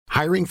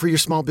Hiring for your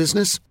small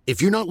business?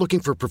 If you're not looking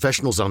for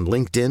professionals on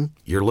LinkedIn,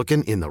 you're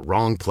looking in the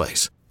wrong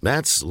place.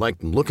 That's like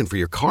looking for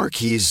your car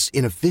keys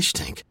in a fish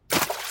tank.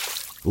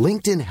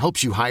 LinkedIn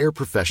helps you hire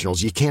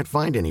professionals you can't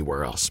find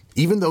anywhere else,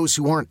 even those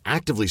who aren't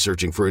actively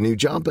searching for a new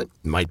job but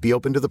might be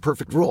open to the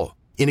perfect role.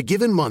 In a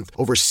given month,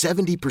 over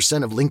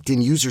 70% of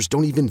LinkedIn users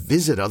don't even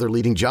visit other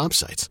leading job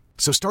sites.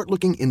 So start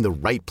looking in the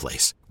right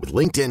place. With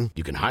LinkedIn,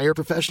 you can hire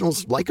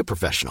professionals like a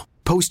professional.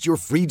 Post your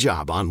free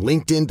job on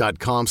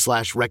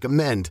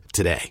linkedin.com/recommend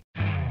today.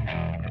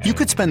 You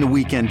could spend the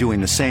weekend doing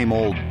the same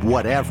old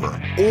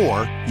whatever,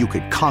 or you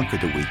could conquer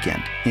the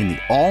weekend in the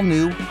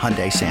all-new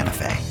Hyundai Santa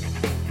Fe.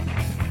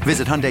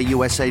 Visit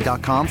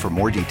HyundaiUSA.com for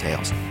more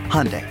details.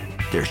 Hyundai,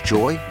 there's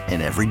joy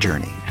in every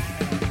journey.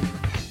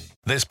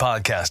 This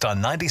podcast on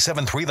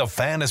 97.3 The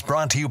Fan is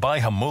brought to you by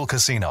Jamul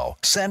Casino,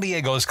 San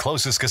Diego's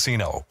closest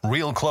casino.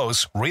 Real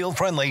close, real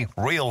friendly,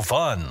 real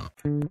fun.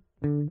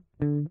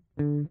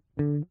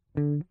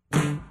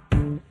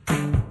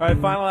 All right,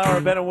 final hour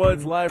of Ben and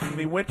Woods live from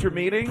the winter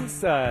meetings,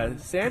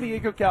 San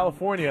Diego,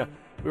 California.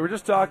 We were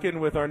just talking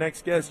with our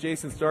next guest,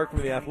 Jayson Stark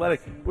from The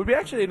Athletic. It would be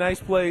actually a nice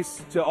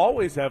place to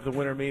always have the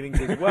winter meetings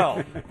as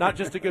well. Not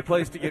just a good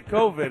place to get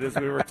COVID, as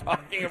we were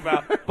talking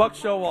about. Buck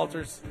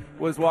Showalter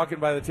was walking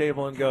by the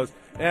table and goes,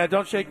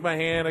 don't shake my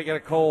hand, I got a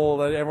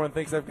cold. Everyone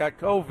thinks I've got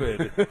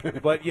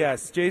COVID. But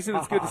yes, Jayson,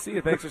 it's good to see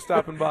you. Thanks for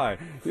stopping by.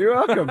 You're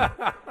welcome.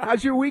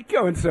 How's your week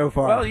going so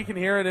far? Well, you can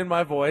hear it in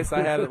my voice.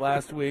 I had it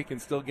last week and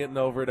still getting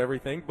over it,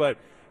 everything. But,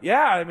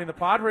 yeah, I mean, the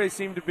Padres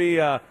seem to be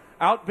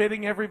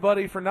outbidding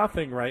everybody for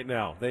nothing right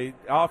now. They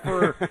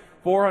offer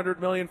 $400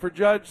 million for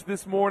Judge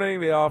this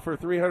morning. They offer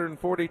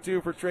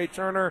 $342 for Trey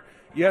Turner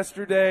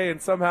yesterday, and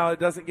somehow it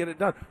doesn't get it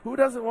done. Who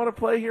doesn't want to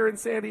play here in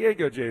San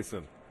Diego,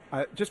 Jayson?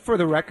 Just for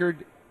the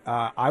record,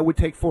 I would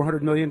take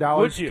 $400 million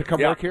to come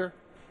work here.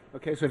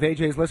 Okay, so if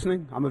AJ's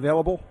listening, I'm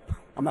available.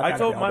 I'm not. I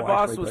told my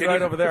boss was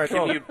right over there.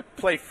 Can you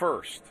play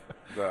first,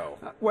 though?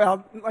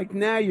 Well, like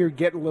now you're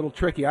getting a little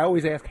tricky. I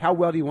always ask, how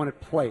well do you want it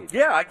played?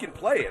 Yeah, I can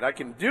play it. I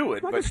can do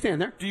it. I can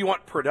stand there. Do you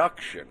want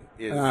production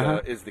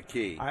is the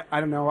key. I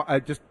don't know.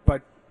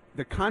 But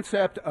the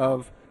concept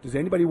of does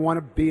anybody want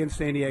to be in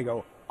San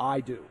Diego?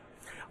 I do.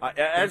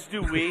 As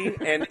do we.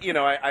 And,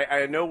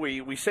 I know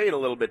we say it a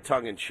little bit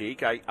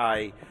tongue-in-cheek.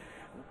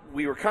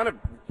 We were kind of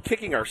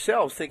kicking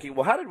ourselves thinking,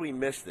 well, how did we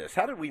miss this?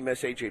 How did we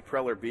miss A.J.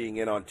 Preller being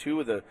in on two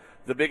of the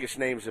biggest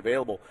names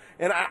available?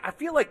 And I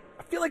feel like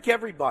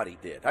everybody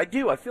did. I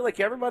do. I feel like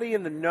everybody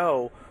in the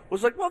know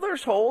was like, well,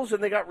 there's holes,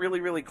 and they got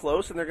really, really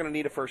close, and they're going to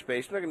need a first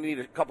baseman. They're going to need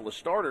a couple of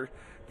starters.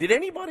 Did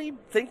anybody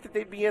think that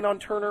they'd be in on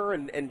Turner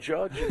and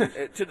Judge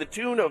to the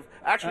tune of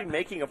actually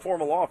making a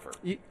formal offer?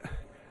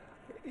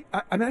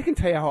 I mean, I can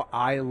tell you how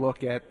I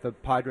look at the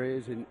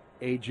Padres and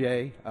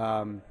A.J.,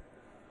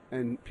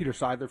 and Peter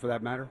Seidler, for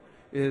that matter,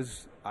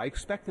 is I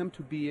expect them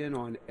to be in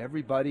on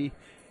everybody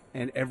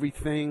and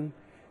everything,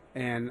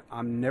 and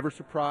I'm never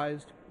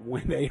surprised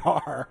when they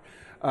are.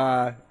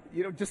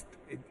 Just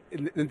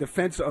in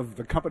defense of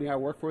the company I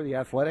work for, The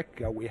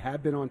Athletic, we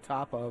have been on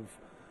top of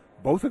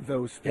both of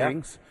those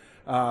things.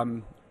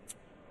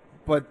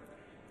 But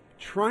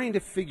trying to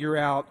figure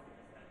out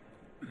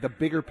the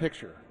bigger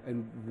picture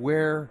and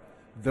where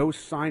those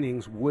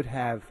signings would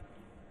have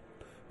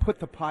put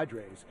the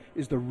Padres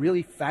is the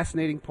really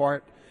fascinating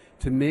part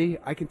to me.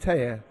 I can tell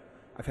you,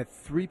 I've had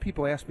 3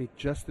 people ask me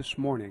just this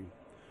morning,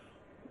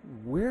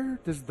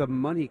 where does the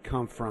money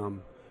come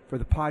from for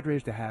the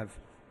Padres to have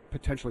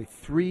potentially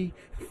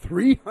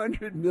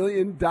 $300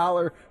 million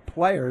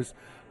players,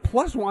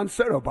 plus Juan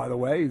Soto, by the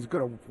way, he's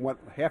going to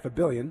want $500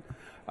 million.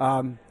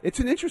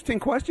 It's an interesting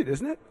question,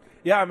 isn't it?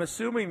 Yeah, I'm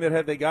assuming that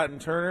had they gotten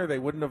Turner, they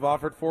wouldn't have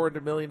offered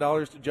 $400 million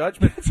to Judge.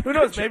 But who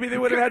knows? Maybe they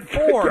would have had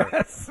four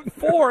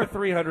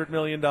 $300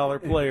 million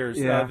players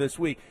this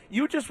week.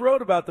 You just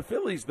wrote about the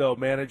Phillies, though,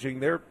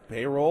 managing their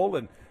payroll,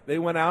 and they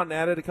went out and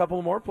added a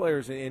couple more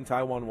players in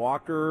Taijuan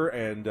Walker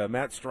and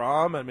Matt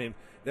Strahm. I mean,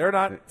 they're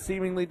not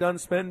seemingly done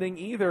spending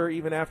either,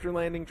 even after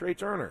landing Trey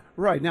Turner.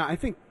 Right. Now, I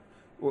think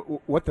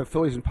what the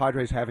Phillies and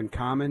Padres have in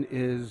common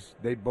is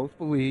they both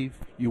believe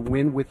you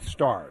win with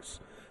stars.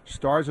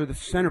 Stars are the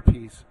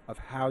centerpiece of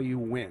how you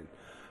win.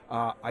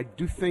 I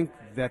do think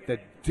that the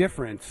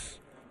difference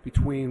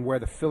between where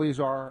the Phillies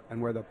are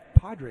and where the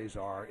Padres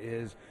are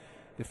is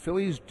the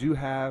Phillies do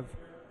have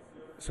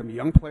some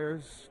young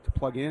players to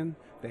plug in.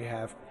 They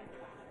have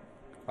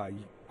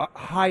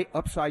high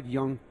upside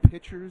young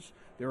pitchers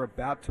they're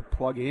about to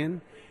plug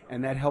in,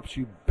 and that helps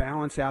you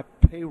balance out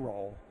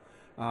payroll,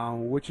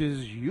 which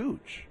is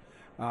huge.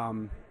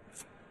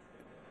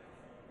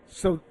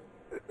 So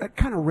that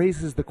kind of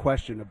raises the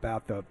question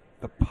about the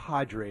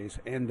Padres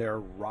and their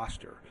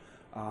roster.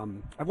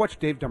 I've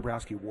watched Dave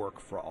Dombrowski work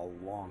for a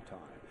long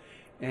time,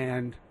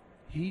 and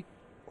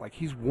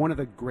he's one of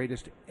the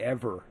greatest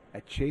ever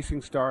at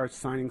chasing stars,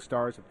 signing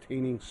stars,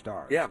 obtaining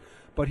stars. Yeah.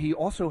 But he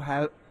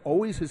also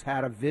always has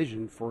had a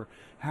vision for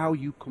how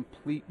you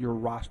complete your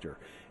roster,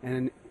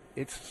 and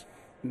it's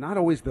not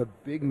always the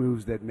big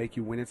moves that make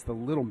you win; it's the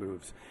little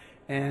moves.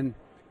 And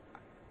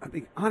I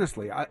mean,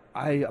 honestly,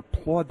 I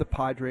applaud the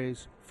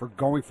Padres for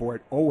going for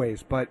it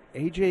always, but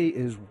AJ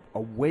is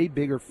a way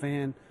bigger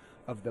fan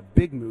of the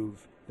big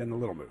move than the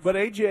little move. But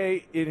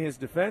AJ, in his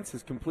defense,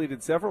 has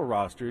completed several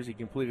rosters. He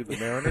completed the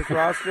Mariners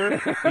roster.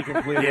 He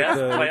completed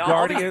the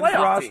Guardians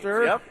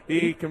roster. Yep.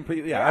 He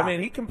completed. I mean,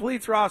 he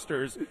completes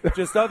rosters,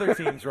 just other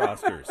teams'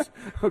 rosters.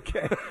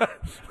 Okay.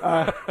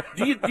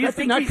 Do you that think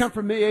did not come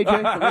from me,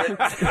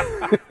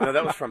 AJ? No,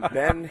 that was from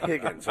Ben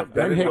Higgins of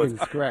Ben Higgins,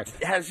 Woods. correct.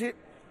 Has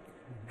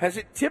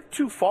it tipped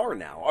too far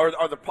now?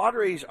 Are the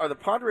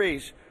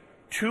Padres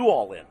too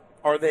all in?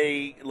 Are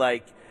they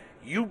like,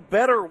 you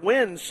better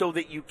win so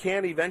that you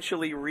can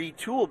eventually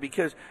retool?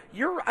 Because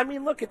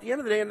look, at the end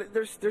of the day, and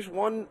there's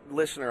one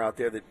listener out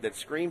there that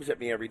screams at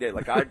me every day,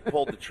 like I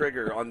pulled the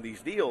trigger on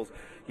these deals,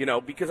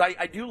 because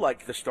I do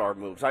like the star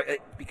moves.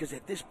 Because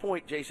at this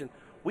point, Jason,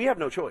 we have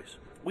no choice.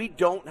 We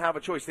don't have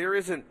a choice. There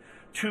isn't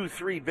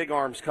 2-3 big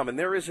arms coming.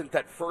 There isn't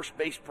that first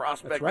base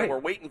prospect that we're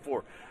waiting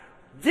for.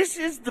 This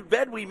is the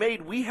bed we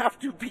made. We have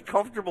to be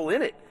comfortable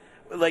in it.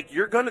 Like,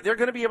 they're going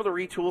to be able to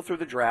retool through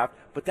the draft,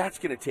 but that's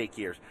going to take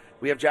years.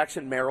 We have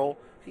Jackson Merrill.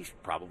 He's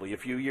probably a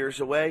few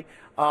years away.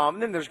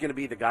 And then there's going to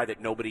be the guy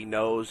that nobody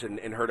knows and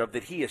heard of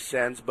that he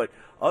ascends. But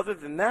other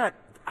than that,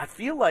 I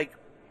feel like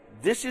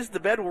this is the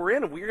bed we're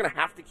in, and we're going to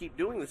have to keep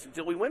doing this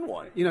until we win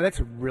one. That's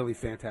a really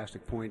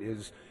fantastic point,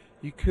 is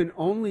you can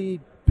only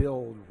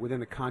build within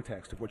the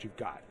context of what you've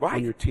got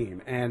on your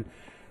team. And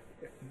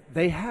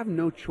they have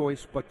no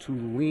choice but to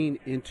lean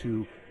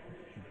into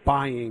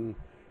buying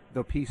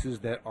the pieces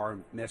that are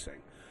missing.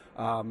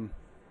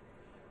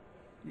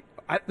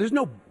 There's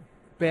no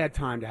bad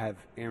time to have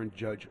Aaron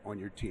Judge on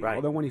your team. Right.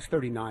 Although when he's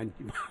 39,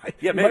 you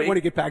maybe. might want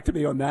to get back to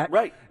me on that.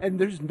 Right. And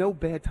there's no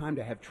bad time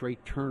to have Trey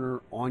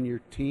Turner on your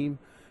team.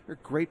 They're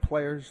great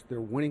players.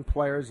 They're winning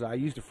players. I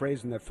used a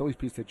phrase in that Phillies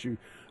piece that you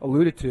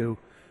alluded to.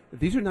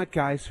 These are not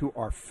guys who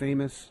are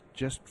famous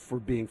just for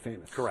being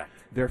famous. Correct.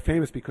 They're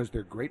famous because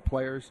they're great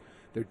players.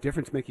 They're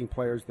difference-making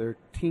players. They're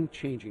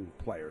team-changing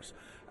players.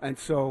 And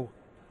so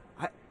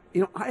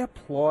I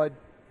applaud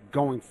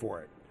going for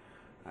it.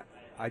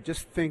 I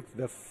just think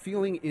the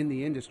feeling in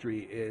the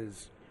industry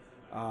is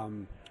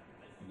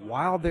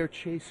while they're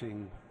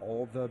chasing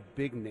all the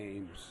big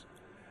names,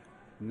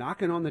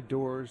 knocking on the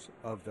doors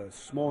of the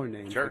smaller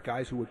names, the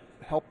guys who would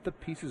help the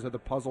pieces of the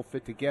puzzle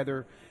fit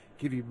together,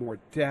 give you more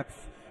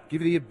depth,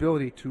 give you the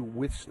ability to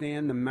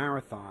withstand the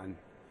marathon.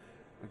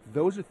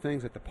 Those are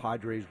things that the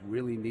Padres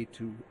really need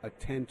to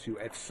attend to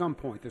at some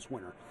point this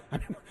winter. I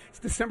mean, it's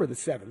December the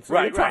 7th. So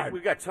right.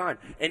 We've got time.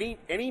 Any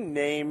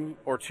name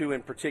or two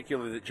in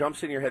particular that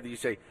jumps in your head that you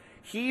say,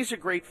 he's a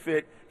great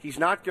fit, he's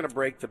not going to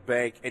break the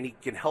bank, and he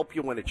can help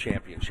you win a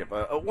championship?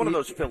 One of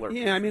those filler.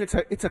 Yeah, I mean,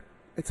 it's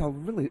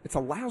a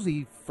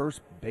lousy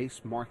first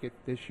base market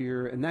this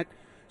year, and that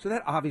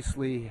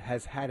obviously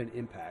has had an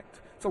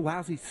impact. It's a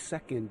lousy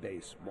second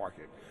base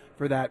market,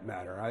 for that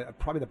matter.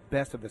 Probably the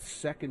best of the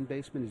second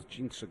baseman is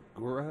Gene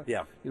Segura.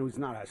 Yeah. He's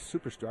not a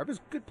superstar, but he's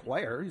a good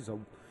player.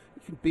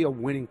 He can be a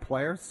winning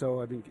player.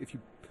 So, I mean, if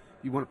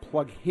you want to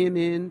plug him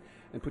in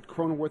and put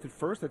Cronenworth at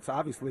first, that's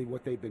obviously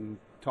what they've been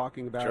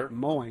talking about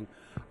mowing.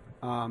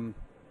 There's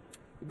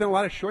been a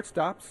lot of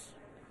shortstops.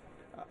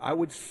 I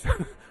would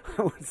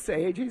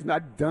say AJ's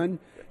not done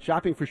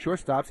shopping for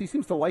shortstops. He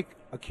seems to like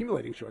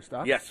accumulating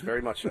shortstops. Yes,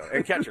 very much so.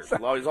 And catchers.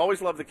 He's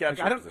always loved the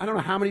catcher. I don't know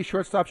how many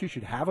shortstops you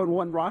should have on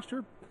one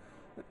roster.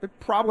 They're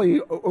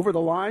probably over the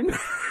line.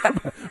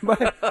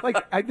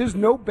 But there's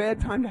no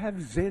bad time to have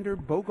Xander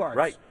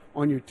Bogaerts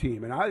on your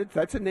team. And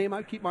that's a name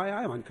I'd keep my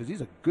eye on because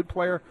he's a good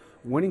player,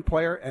 winning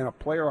player, and a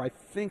player I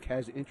think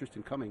has interest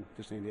in coming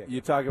to San Diego.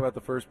 You talk about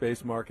the first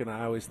base market, and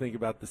I always think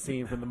about the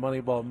scene from the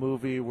Moneyball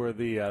movie where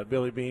the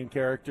Billy Bean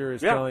character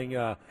is telling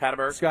Scott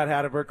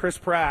Hatteberg, Chris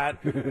Pratt,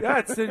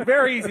 it's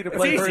very easy to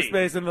play first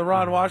base in the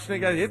Ron Washington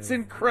guy. It's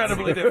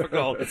incredibly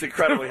difficult. It's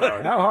incredibly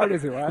hard. How hard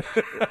is it, Lash?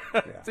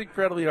 It's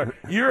incredibly hard.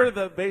 You're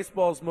the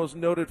baseball's most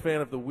noted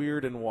fan of the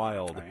weird and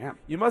wild. I am.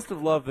 You must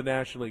have loved the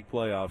National League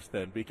playoffs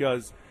then,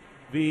 because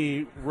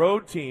the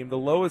road team, the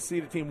lowest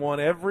seeded team, won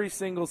every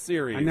single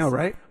series. I know,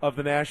 right? Of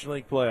the National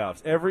League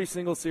playoffs. Every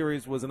single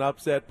series was an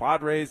upset.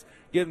 Padres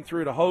getting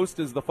through to host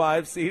as the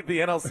 5 seed, the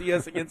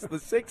NLCS against the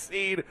 6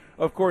 seed.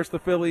 Of course, the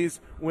Phillies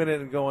win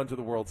it and go on to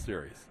the World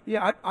Series.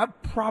 Yeah, I'm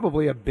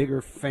probably a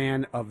bigger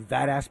fan of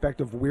that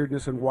aspect of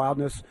weirdness and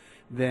wildness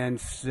than,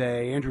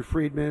 say, Andrew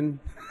Friedman,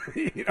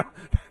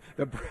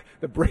 the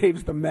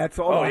Braves, the Mets,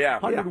 all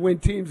 100-win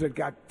teams that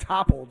got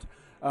toppled.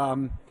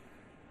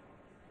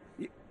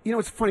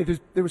 It's funny.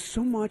 There was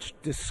so much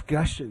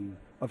discussion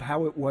of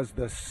how it was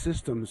the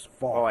system's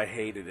fault. Oh, I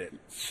hated it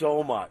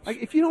so much.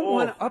 If you don't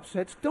want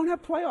upsets, don't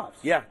have playoffs.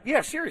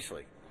 Yeah,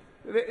 seriously.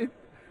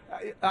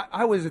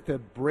 I was at the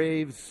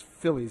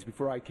Braves-Phillies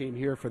before I came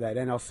here for that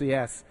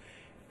NLCS,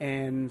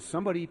 and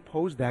somebody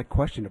posed that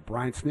question to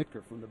Brian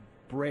Snitker from the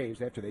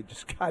Braves after they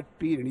just got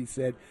beat, and he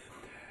said,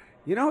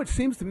 it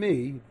seems to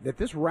me that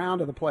this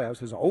round of the playoffs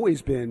has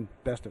always been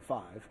best of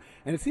 5.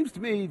 And it seems to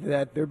me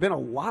that there have been a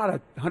lot of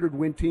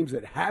 100-win teams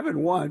that haven't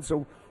won.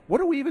 So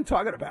what are we even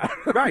talking about?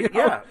 Right, You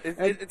know? yeah.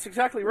 It's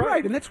exactly right.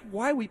 Right, and that's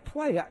why we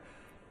play.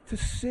 To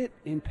sit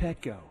in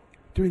Petco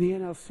during the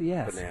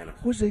NLCS Bananas.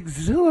 was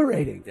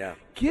exhilarating. Yeah.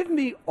 Give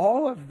me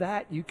all of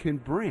that you can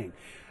bring.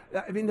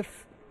 I mean,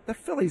 the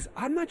Phillies,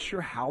 I'm not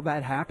sure how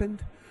that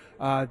happened.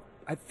 I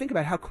think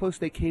about how close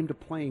they came to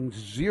playing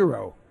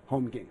 0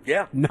 home games.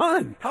 Yeah.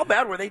 None. How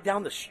bad were they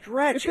down the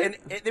stretch? And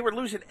they were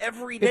losing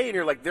every day, and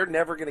you're like, they're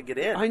never going to get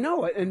in. I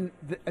know, and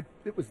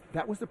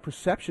that was the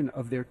perception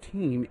of their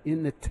team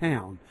in the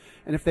town.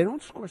 And if they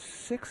don't score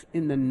 6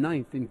 in the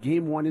 9th in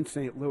Game 1 in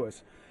St.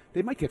 Louis,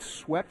 they might get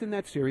swept in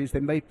that series. They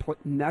may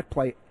not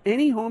play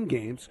any home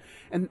games,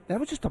 and that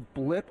was just a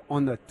blip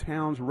on the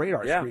town's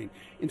radar screen.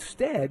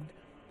 Instead,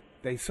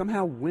 they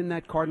somehow win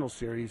that Cardinals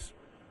series,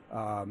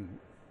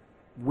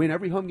 win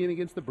every home game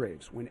against the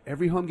Braves, win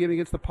every home game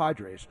against the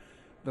Padres.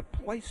 The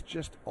place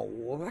just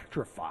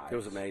electrifies. It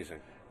was amazing.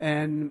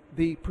 And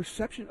the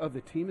perception of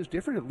the team is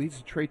different. It leads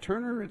to Trey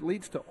Turner. It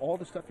leads to all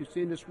the stuff you're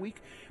seeing this week.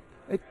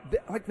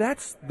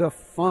 That's the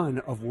fun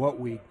of what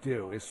we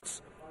do.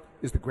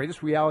 Is the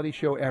greatest reality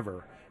show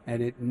ever,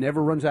 and it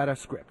never runs out of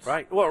scripts.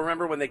 Right. Well,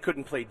 remember when they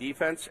couldn't play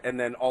defense, and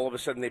then all of a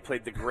sudden they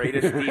played the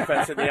greatest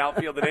defense in the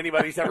outfield that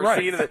anybody's ever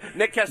seen? And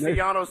Nick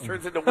Castellanos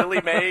turns into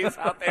Willie Mays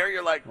out there.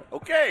 You're like,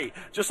 okay,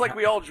 just like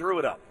we all drew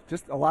it up.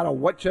 Just a lot of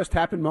what just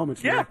happened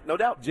moments. Yeah, man. no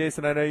doubt.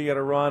 Jason, I know you got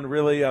to run.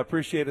 Really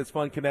appreciate it. It's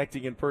fun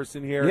connecting in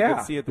person here. Yeah, Good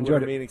to see you at the enjoyed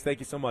winter it. meetings. Thank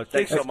you so much.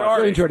 Thanks so Jason much. Stark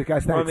Really enjoyed it,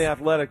 guys. Thanks. From The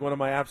Athletic, one of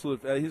my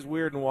absolute he's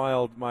weird and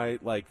wild, my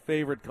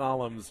favorite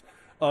columns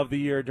of the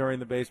year during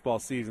the baseball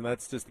season.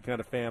 That's just the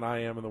kind of fan I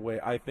am and the way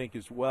I think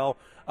as well.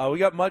 We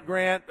got Mud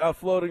Grant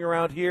floating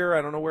around here.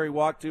 I don't know where he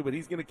walked to, but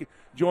he's going to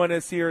join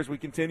us here as we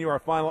continue our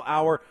final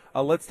hour.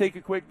 Let's take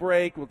a quick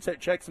break. We'll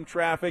check some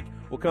traffic.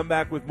 We'll come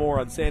back with more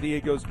on San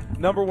Diego's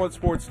 #1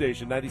 sports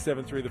station,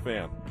 97.3 The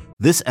Fan.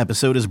 This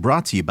episode is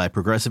brought to you by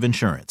Progressive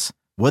Insurance.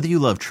 Whether you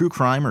love true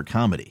crime or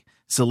comedy,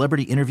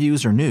 celebrity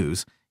interviews or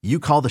news,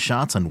 you call the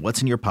shots on what's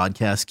in your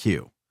podcast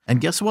queue.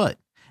 And guess what?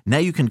 Now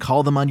you can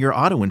call them on your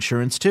auto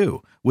insurance,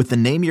 too, with the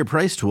Name Your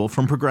Price tool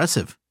from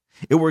Progressive.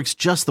 It works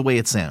just the way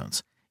it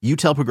sounds. You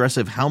tell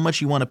Progressive how much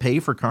you want to pay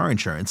for car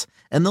insurance,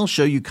 and they'll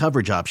show you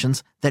coverage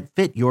options that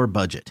fit your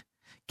budget.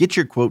 Get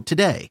your quote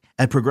today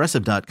at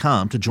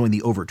Progressive.com to join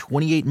the over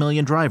 28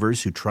 million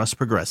drivers who trust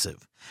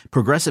Progressive.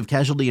 Progressive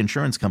Casualty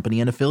Insurance Company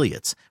and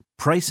Affiliates.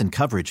 Price and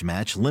coverage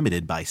match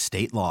limited by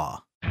state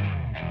law.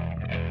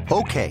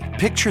 Okay,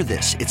 picture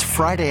this. It's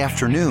Friday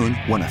afternoon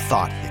when a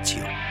thought hits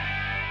you.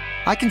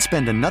 I can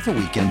spend another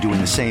weekend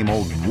doing the same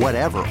old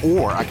whatever,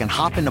 or I can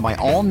hop into my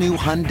all-new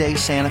Hyundai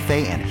Santa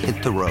Fe and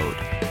hit the road.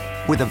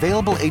 With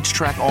available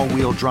H-Track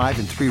all-wheel drive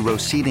and 3-row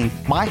seating,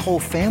 my whole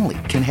family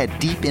can head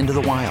deep into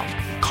the wild.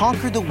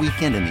 Conquer the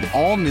weekend in the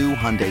all-new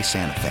Hyundai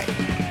Santa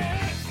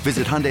Fe.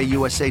 Visit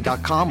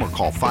HyundaiUSA.com or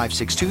call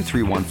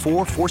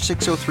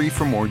 562-314-4603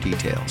 for more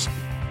details.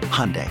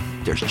 Hyundai,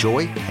 there's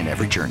joy in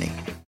every journey.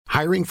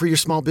 Hiring for your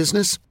small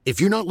business?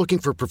 If you're not looking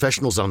for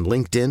professionals on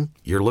LinkedIn,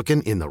 you're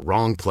looking in the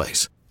wrong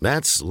place.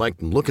 That's like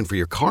looking for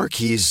your car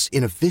keys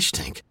in a fish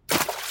tank.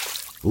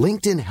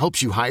 LinkedIn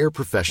helps you hire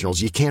professionals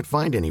you can't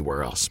find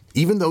anywhere else,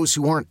 even those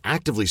who aren't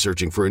actively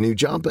searching for a new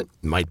job but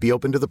might be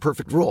open to the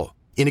perfect role.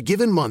 In a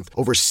given month,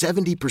 over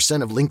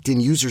 70% of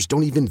LinkedIn users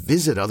don't even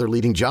visit other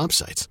leading job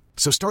sites.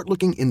 So start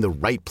looking in the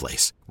right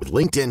place. With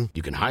LinkedIn,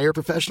 you can hire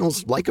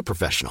professionals like a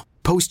professional.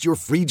 Post your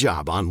free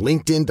job on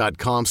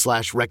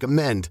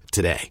linkedin.com/recommend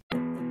today.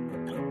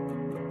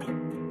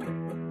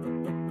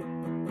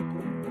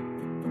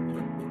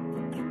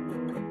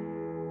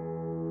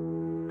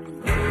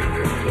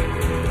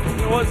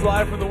 Was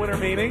live from the winter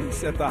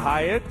meetings at the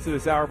Hyatt. So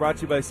this hour brought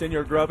to you by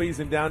Senor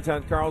Grubby's in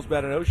downtown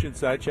Carlsbad and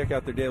Oceanside. Check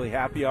out their daily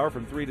happy hour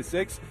from 3 to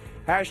 6.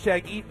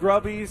 Hashtag Eat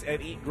Grubbies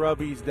at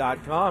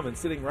eatgrubbies.com. And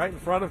sitting right in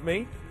front of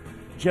me,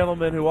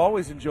 gentleman who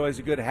always enjoys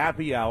a good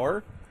happy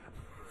hour.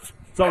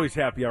 It's always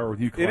happy hour with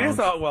you, clowns. It is.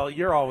 Well,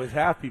 you're always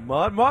happy,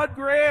 Mud. Mud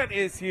Grant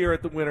is here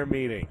at the winter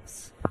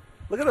meetings.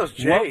 Look at those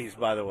J's,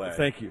 by the way.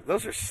 Thank you.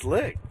 Those are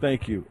slick.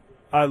 Thank you.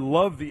 I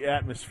love the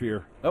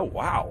atmosphere. Oh,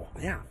 wow.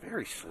 Yeah,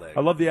 very slick. I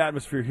love the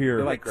atmosphere here.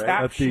 They're like great.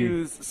 tap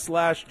shoes /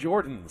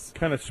 Jordans.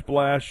 Kind of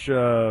splash,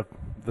 the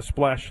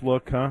splash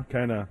look, huh?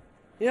 Kind of.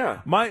 Yeah.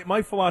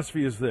 My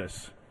philosophy is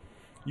this.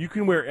 You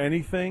can wear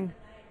anything,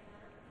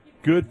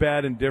 good,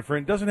 bad, and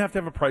different. Doesn't have to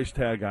have a price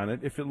tag on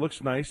it. If it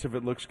looks nice, if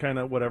it looks kind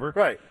of whatever.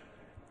 Right.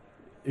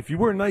 If you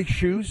wear nice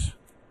shoes,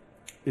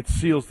 it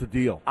seals the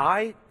deal.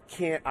 I'm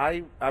going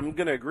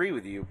to agree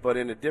with you, but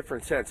in a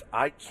different sense.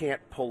 I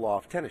can't pull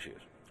off tennis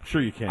shoes. Sure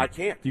you can. I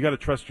can't. You got to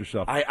trust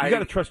yourself. You got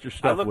to trust your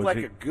stuff. I look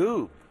Woodsy. like a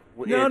goob.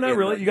 No, not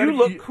really. You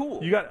look cool.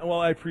 Well,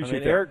 I appreciate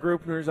that. Eric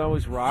Grubner's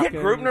always rocking. Yeah,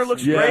 Grubner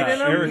looks Yeah, great in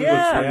them. Eric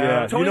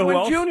Yeah. looks- Tony You know who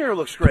Gwynn else? Jr.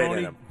 looks great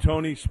in them.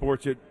 Tony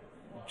sports it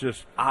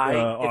just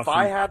awesome. If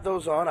I had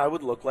those on, I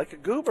would look like a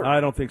goober.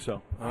 I don't think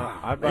so.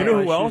 I You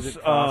know who else?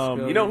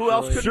 You know who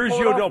else could pull it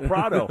Sergio off? Del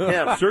Prado.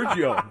 Him.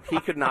 Sergio. He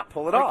could not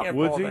pull it off.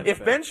 Would he?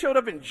 If Ben showed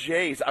up in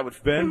J's, I would.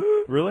 Ben?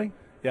 Really?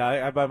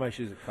 Yeah, I buy my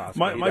shoes at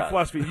Costco. My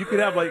philosophy: you can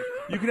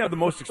have the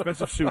most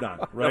expensive suit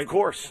on, right? Of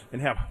course.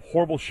 And have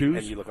horrible shoes.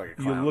 And you look like a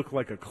clown. You look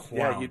like a clown.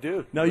 Yeah, you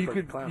do. Now You you look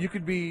like a clown. could you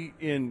could be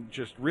in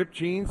just ripped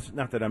jeans.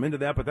 Not that I'm into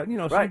that, but that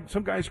Right.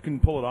 some guys can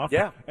pull it off.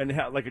 Yeah. And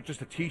have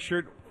just a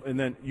t-shirt, and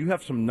then you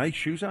have some nice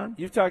shoes on.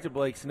 You've talked to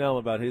Blake Snell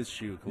about his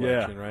shoe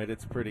collection, right?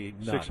 It's pretty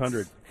nuts.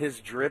 600. His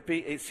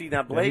drippy. See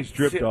now, Blake. he's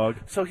drip dog.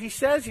 So he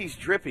says he's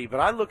drippy, but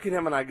I look at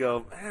him and I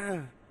go,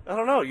 I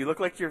don't know. You look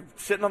like you're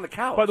sitting on the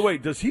couch. By the way,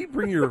 does he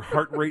bring your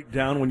heart rate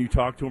down when you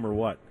talk to him, or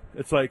what?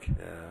 It's like,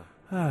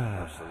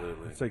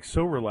 absolutely. it's like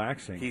so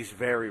relaxing. He's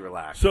very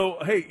relaxed. So,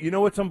 hey, you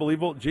know what's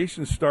unbelievable?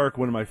 Jason Stark,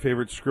 one of my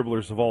favorite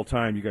scribblers of all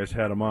time. You guys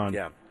had him on.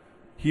 Yeah.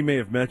 He may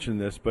have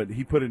mentioned this, but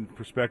he put it in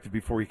perspective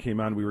before he came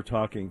on. We were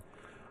talking.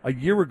 A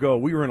year ago,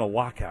 we were in a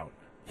lockout.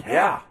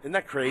 Yeah. Isn't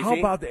that crazy? How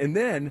about that? And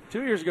then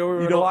 2 years ago, we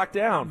were in a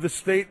lockdown. The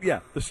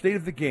state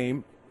of the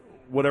game,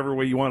 whatever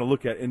way you want to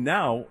look at it. And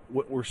now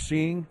what we're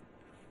seeing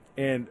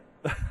and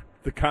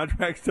the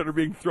contracts that are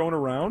being thrown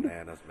around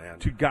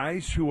to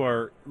guys who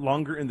are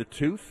longer in the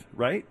tooth,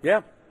 right?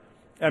 Yeah.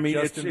 I mean,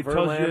 Justin it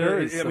tells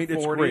Verlander you. I mean, is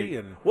it's 40 great.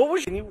 and What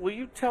was? Will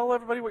you tell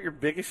everybody what your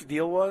biggest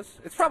deal was?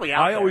 It's probably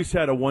out I there. always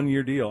had a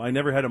 1-year deal. I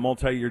never had a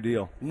multi-year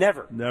deal.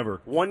 Never.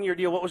 1 year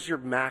deal. What was your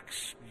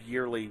max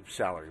yearly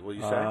salary? Will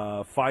you say?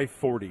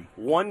 $540.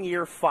 1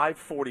 year,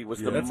 $540 was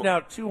the. that's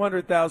now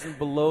 $200,000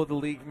 below the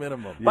league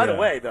minimum. By the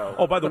way, though.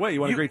 Oh, by the way, you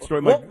want a great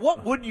story?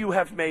 What would you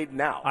have made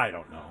now? I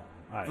don't know.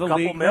 The couple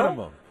league mil?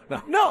 minimum.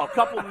 No, a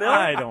couple mil.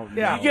 I don't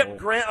know. You get a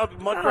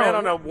grand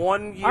on a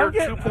 1 year,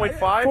 2.5,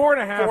 4.5.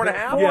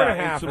 4.5.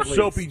 Yeah, and some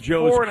Soapy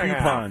Joe's 4.5.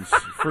 coupons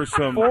for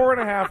some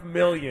 $4.5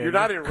 million. You're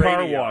not in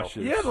car radio.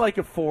 washes. You had like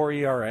a 4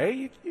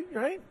 ERA,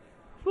 right?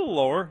 A little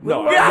lower.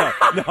 No.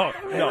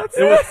 That's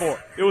It was it.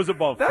 4. It was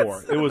above 4.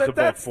 It was above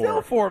that's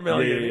 4. still $4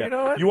 million. Yeah. You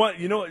know what?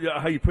 You know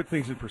how you put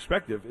things in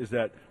perspective is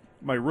that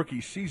my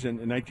rookie season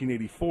in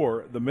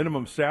 1984, the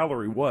minimum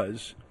salary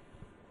was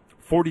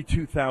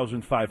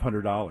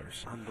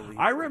 $42,500.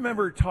 Unbelievable. I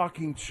remember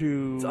talking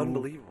to. It's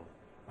unbelievable.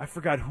 I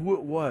forgot who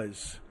it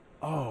was.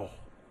 Oh,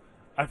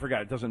 I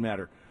forgot. It doesn't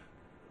matter.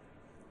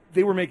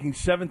 They were making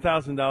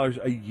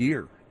 $7,000 a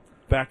year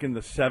back in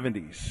the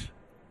 70s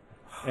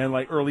and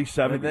like early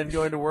 70s. And then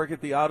going to work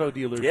at the auto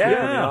dealership.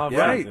 Yeah, in the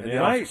right. And then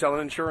also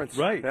selling insurance.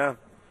 Right. Yeah.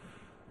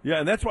 Yeah,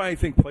 and that's why I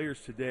think players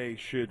today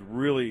should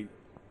really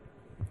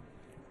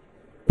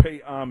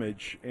pay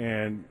homage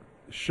and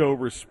show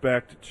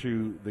respect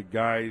to the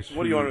guys.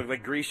 What do you want to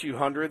grease you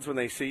hundreds when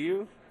they see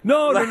you?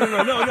 No.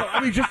 I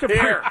mean, just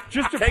Here,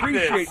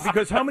 appreciate this.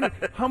 because how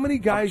many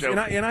guys and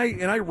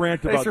I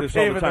rant Thanks about for this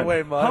all the paving the time.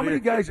 way, Mud. How many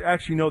guys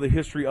actually know the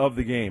history of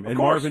the game? And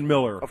course. Marvin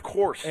Miller, Of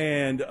course.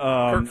 and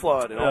Kurt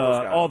Flood and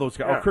all those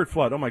guys. Yeah. Yeah. Oh, Kurt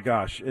Flood. Oh my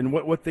gosh, and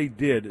what they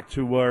did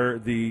to where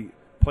the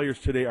players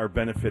today are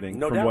benefiting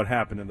No from doubt. what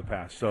happened in the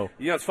past. So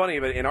You know, it's funny,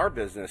 but in our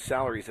business,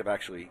 salaries have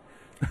actually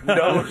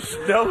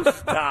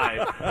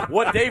nosedive.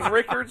 What Dave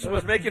Rickards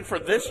was making for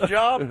this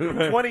job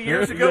 20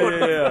 years ago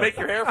would make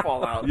your hair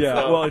fall out. yeah,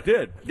 So- well, it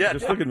did. Yeah,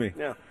 Just look at me.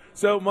 Yeah.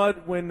 So,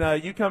 Mud, when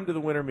you come to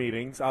the winter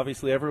meetings,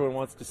 obviously everyone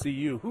wants to see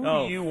you. Who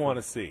do you want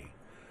to see?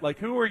 Like,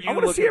 who are you I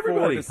wanna looking see everybody.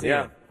 forward to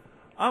seeing?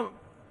 Yeah.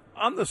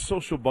 I'm the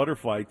social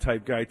butterfly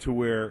type guy to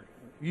where,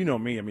 you know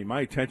me, I mean,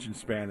 my attention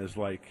span is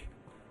like,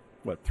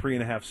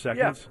 3.5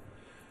 seconds?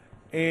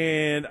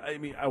 And, I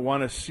mean, I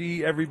want to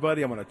see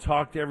everybody. I want to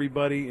talk to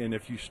everybody. And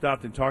if you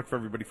stopped and talked for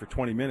everybody for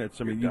 20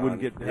 minutes, I mean, you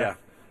wouldn't get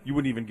you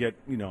wouldn't even get,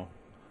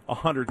 a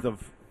hundredth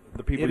of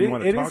the people you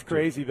want to talk to. It is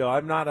crazy, though.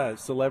 I'm not a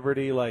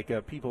celebrity like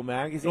a People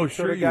Magazine sure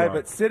sort of you guy, are.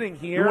 but sitting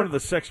here, You're one of the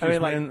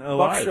sexiest men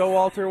alive. Buck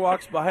Showalter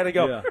walks by, and I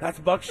go, Yeah. "That's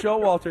Buck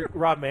Showalter."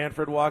 Rob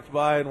Manfred walked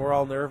by, and we're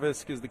all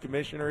nervous because the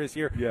commissioner is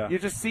here. Yeah. You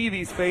just see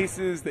these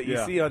faces that you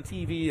Yeah. see on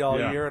TV all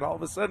Yeah. year, and all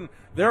of a sudden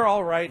they're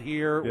all right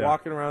here Yeah.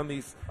 walking around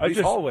these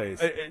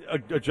hallways.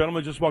 A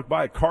gentleman just walked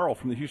by. Carl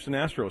from the Houston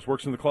Astros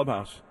works in the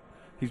clubhouse.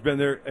 He's been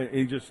there, and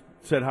he just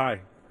said hi.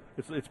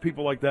 It's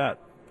people like that,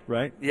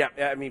 right? Yeah,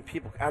 I mean,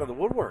 people out of the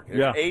woodwork. There's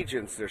Yeah.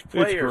 agents, there's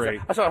players.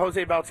 great. I saw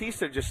Jose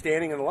Bautista just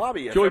standing in the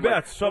lobby. Joey I'm like,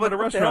 Bats saw him at a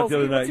what restaurant hell's the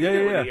other he- night. what's he Yeah,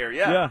 doing yeah. here?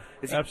 Yeah,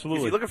 Is he, absolutely.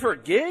 Is he looking for a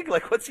gig?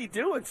 Like, what's he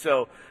doing?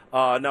 So,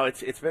 no,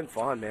 it's been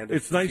fun, man.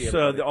 It's to see nice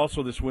everybody.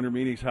 also this winter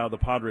meetings how the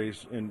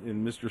Padres and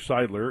Mr.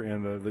 Seidler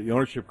and the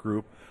ownership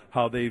group,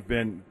 how they've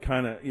been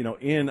kind of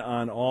in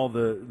on all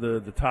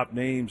the top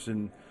names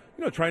and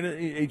trying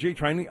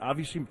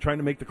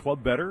to make the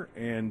club better,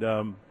 and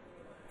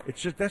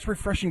it's just that's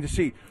refreshing to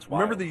see.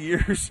 Remember the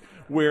years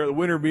where the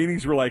winter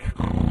meetings were like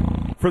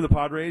for the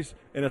Padres,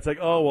 and it's like,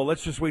 oh well,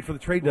 let's just wait for the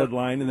trade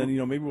deadline, and then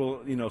maybe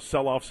we'll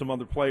sell off some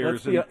other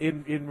players.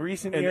 In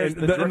recent years,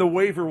 And the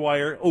waiver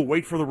wire. Oh,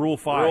 wait for the Rule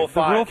 5. Rule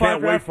 5. Rule 5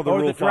 Can't wait draft, for the or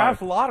Rule the 5.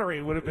 draft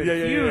lottery would have been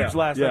huge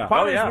last Yeah. night.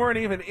 Padres Oh, yeah. weren't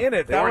even in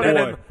it. They That would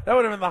weren't.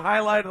 have been the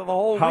highlight of the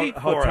whole week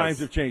How for times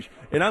us. have changed.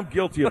 And I'm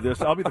guilty of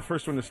this. I'll be the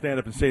first one to stand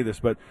up and say this,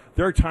 but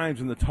there are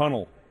times in the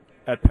tunnel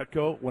at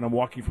Petco when I'm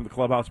walking from the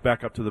clubhouse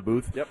back up to the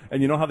booth. Yep.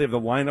 And you know how they have the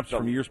lineups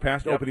from years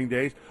past, opening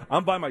days?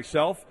 I'm by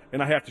myself,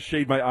 and I have to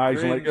shade my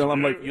eyes. And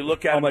I'm like, you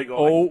look at I'm it like, and you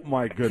go, oh,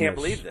 my goodness. I can't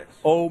believe this.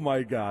 Oh,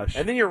 my gosh.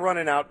 And then you're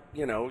running out,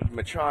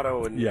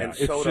 Machado and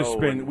Soto. It's just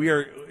been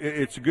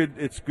it's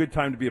a good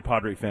time to be a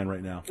Padre fan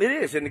right now. It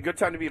is, and a good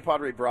time to be a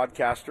Padre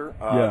broadcaster.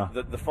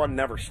 The fun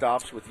never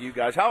stops with you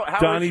guys. How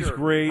Donnie's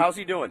great. How's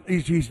he doing?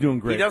 He's doing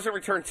great. He doesn't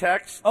return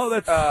texts. Oh,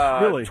 that's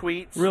really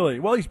tweets. Really?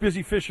 Well, he's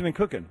busy fishing and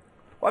cooking.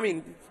 Well, I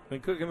mean,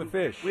 and cooking the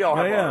fish. We all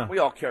have we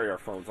all carry our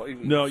phones.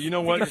 No, you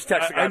know what? Just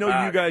text the guy I know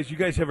back. you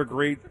guys have a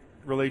great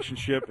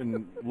relationship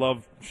and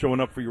love showing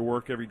up for your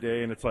work every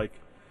day, and it's like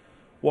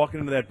walking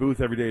into that booth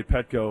every day at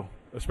Petco,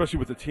 especially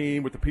with the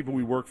team, with the people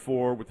we work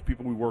for, with the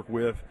people we work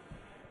with.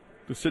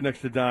 To sit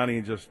next to Donnie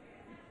and just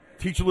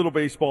teach a little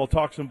baseball,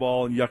 talk some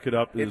ball, and yuck it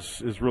up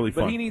is really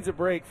fun. But he needs a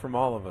break from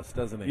all of us,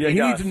 doesn't he?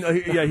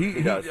 Yeah,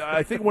 he does.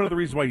 I think one of the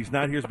reasons why he's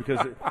not here is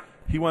because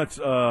he wants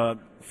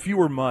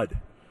fewer mud.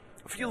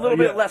 A little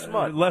bit less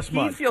mud. Less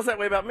mud. He feels that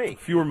way about me.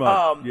 Fewer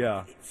mud.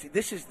 See,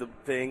 this is the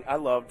thing. I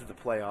loved the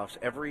playoffs.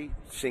 Every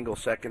single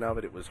second of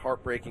it. It was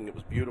heartbreaking. It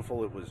was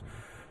beautiful. It was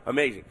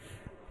amazing.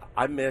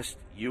 I missed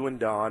you and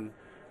Don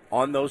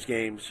on those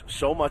games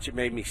so much it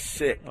made me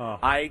sick.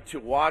 To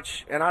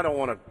watch, and I don't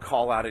want to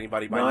call out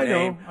anybody by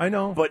name. I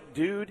know. But,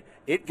 dude,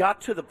 it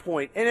got to the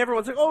point, and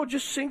everyone's like, oh,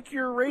 just sync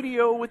your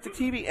radio with the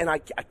TV. And I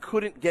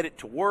couldn't get it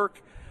to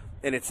work,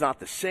 and it's not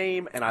the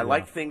same, and I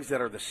like things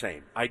that are the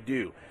same. I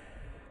do.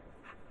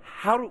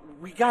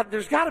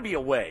 There's got to be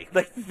a way.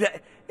 Like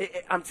that,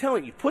 I'm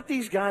telling you, put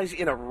these guys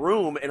in a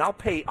room, and I'll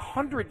pay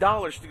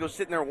 $100 to go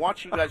sit in there and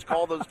watch you guys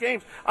call those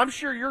games. I'm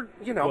sure you're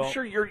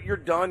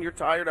done. You're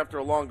tired after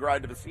a long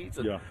ride to the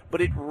season. Yeah.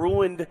 But it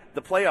ruined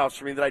the playoffs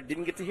for me that I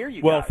didn't get to hear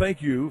you. Well, guys.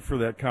 thank you for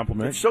that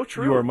compliment. It's so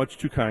true. You are much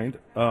too kind.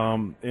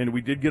 And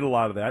we did get a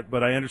lot of that,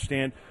 but I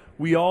understand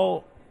we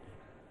all.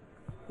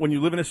 When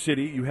you live in a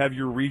city, you have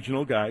your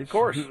regional guys, of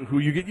course, who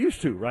you get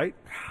used to, right?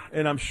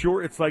 And I'm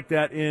sure it's like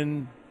that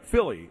in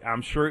Philly.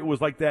 I'm sure it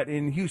was like that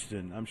in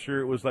Houston. I'm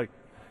sure it was like,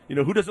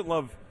 who doesn't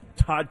love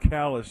Todd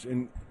Callis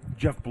and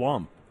Jeff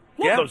Blum?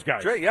 Love those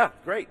guys.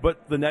 Great.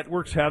 But the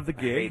networks have the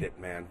gig. I hate it,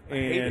 man.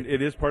 And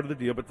it is part of the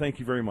deal, but thank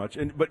you very much.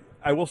 But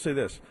I will say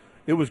this.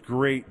 It was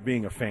great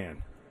being a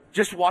fan.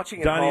 Just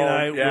watching it Donnie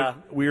home, and I,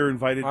 we were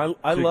invited.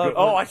 I love.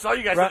 Oh, I saw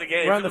you guys at the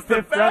game. Around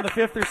the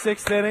fifth or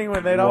sixth inning,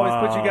 when they'd always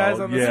put you guys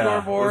on the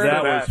scoreboard.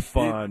 That was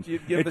fun.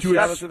 You'd give the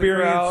shout out to the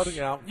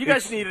crowd. You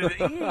guys needed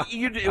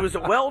it. It was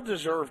a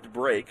well-deserved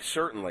break,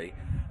 certainly.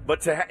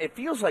 But it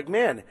feels like,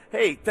 man,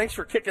 hey, thanks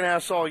for kicking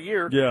ass all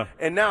year. Yeah.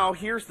 And now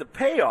here's the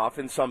payoff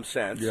in some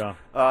sense. Yeah.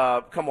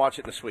 Come watch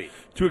it in the suite.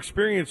 To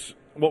experience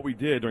what we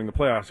did during the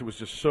playoffs, it was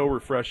just so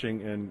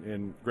refreshing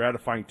and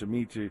gratifying to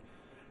me to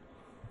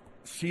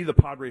see the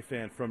Padre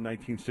fan from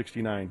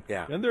 1969.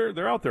 Yeah. And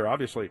they're out there,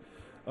 obviously.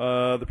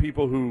 The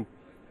people who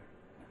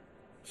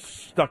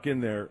stuck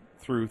in there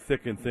through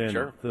thick and thin,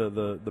 sure.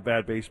 the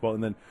bad baseball,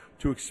 and then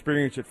to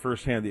experience it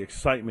firsthand, the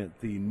excitement,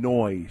 the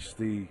noise,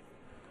 the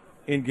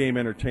in-game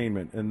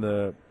entertainment, and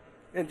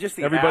just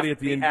the everybody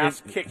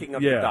ass kicking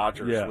of the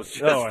Dodgers was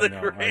just the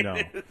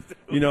greatest.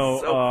 I know.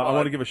 I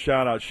want to give a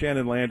shout out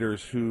Shannon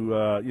Landers, who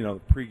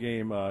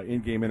pregame,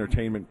 in-game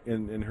entertainment,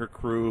 and her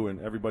crew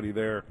and everybody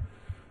there.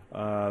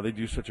 They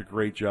do such a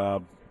great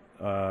job,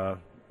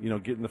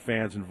 getting the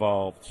fans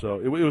involved. So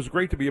it was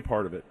great to be a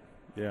part of it.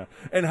 Yeah.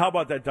 And how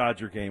about that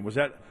Dodger game?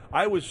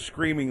 I was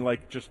screaming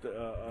like just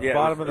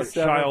bottom of the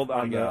child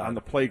on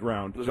the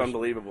playground. It was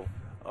unbelievable.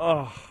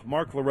 Oh,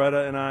 Mark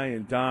Loretta and I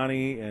and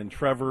Donnie and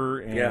Trevor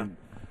and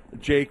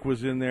Jake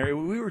was in there.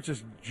 We were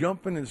just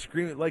jumping and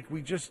screaming like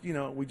we just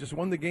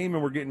won the game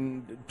and we're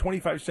getting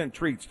 25-cent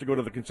treats to go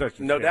to the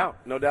concession stand.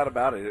 No doubt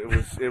about it.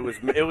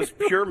 It was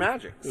pure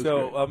magic.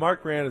 So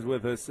Mark Grant is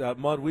with us.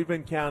 Mud, we've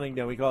been counting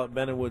down. We call it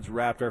Ben and Woods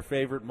Wrapped, our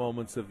favorite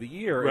moments of the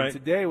year. Right. And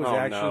today was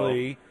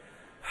actually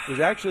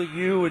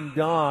you and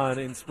Don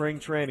in spring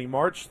training,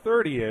 March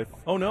 30th.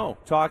 Oh no!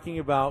 Talking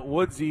about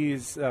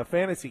Woodsy's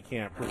fantasy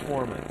camp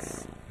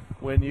performance.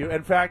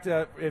 In fact,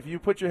 if you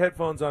put your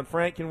headphones on,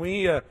 Frank, can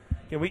we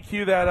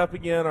cue that up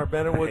again? Our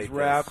Ben and Woods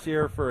Wrapped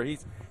here for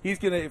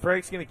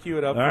Frank's gonna cue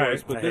it up for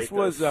us. But this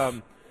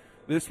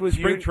was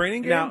spring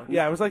training game.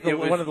 Now, it was like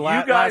one of the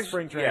last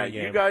spring training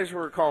games. You guys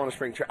were calling a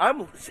spring training.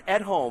 I'm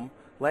at home,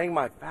 laying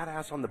my fat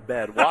ass on the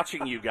bed,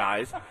 watching you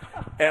guys,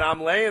 and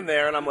I'm laying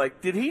there, and I'm like,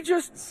 did he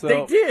just?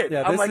 They did.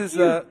 Yeah,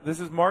 this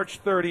is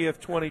March 30th,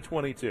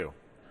 2022.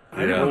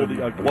 I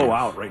a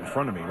blowout right in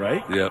front of me,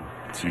 right? Yep.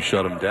 So you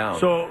shut him down.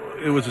 So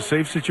it was a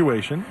safe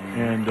situation,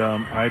 and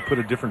I put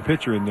a different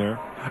pitcher in there.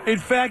 In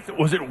fact,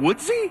 was it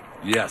Woodsy?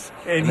 Yes.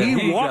 And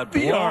he walked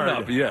the yard.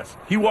 Up, yes.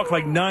 He walked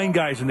like 9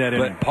 guys in that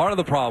inning. But part of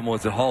the problem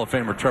was that Hall of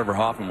Famer Trevor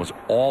Hoffman was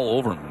all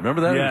over him.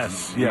 Remember that?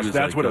 Yes, that's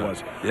like what it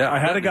was. Yeah. I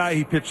had a guy,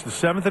 he pitched the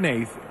 7th and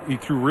 8th. He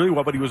threw really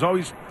well, but he was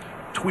always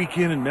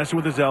tweaking and messing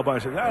with his elbow. I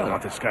said, I don't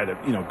want this guy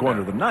to, go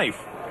under the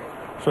knife.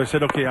 So I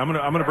said, okay, I'm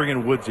gonna bring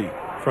in Woodsy.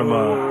 from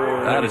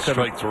that is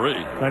strike 3.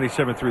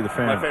 97.3 The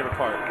Fan. My favorite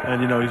part.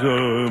 And, he's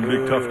a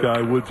big tough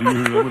guy, Woodsy.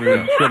 I'm going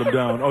to shut him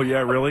down. Oh, yeah,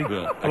 really?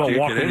 Yeah. How about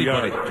walking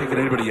Can't get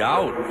anybody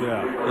out.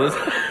 Yeah.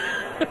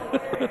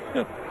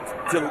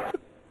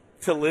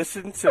 To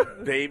listen to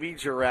baby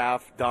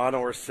giraffe Don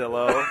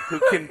Orsillo,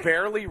 who can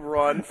barely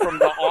run from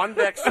the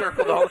on-deck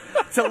circle,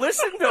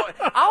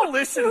 I'll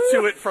listen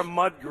to it from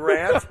Mud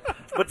Grant,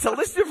 but to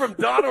listen from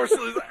Don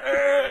Orsillo,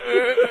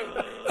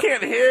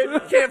 can't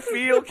hit, can't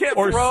feel, can't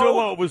throw.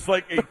 Orsillo was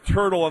like a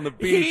turtle on the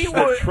beach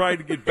that tried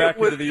to get back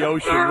into the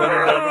ocean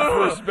running down to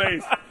first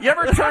base. You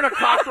ever turn a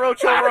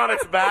cockroach over on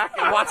its back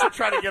and watch it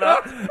try to get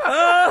up?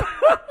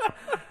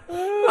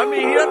 I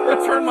mean, he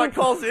doesn't return my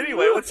calls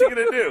anyway. What's he going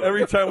to do?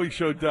 Every time we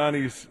show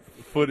Donnie's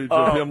footage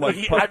of him,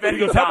 like, I bet he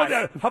goes, how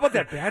about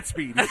that bat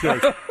speed? He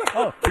says,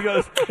 he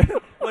goes,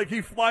 like, he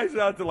flies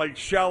out to, like,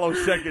 shallow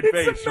second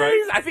base, amazing.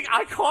 right? I think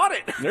I caught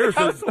it. There's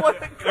a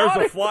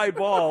fly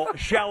ball,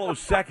 shallow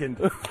second.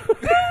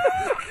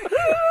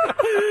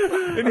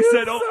 And he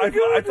said,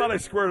 I thought I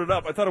squared it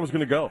up. I thought it was going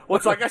to go. Well,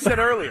 it's like I said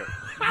earlier.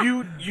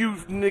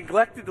 You've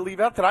neglected to leave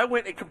out that I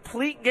went a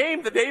complete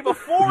game the day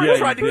before and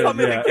tried to come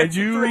in and get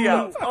you 3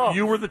 outs.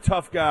 You were the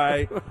tough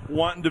guy,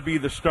 wanting to be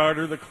the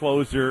starter, the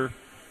closer.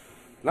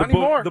 Not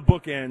anymore. The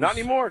bookends. Not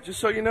anymore,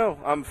 just so you know.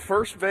 I'm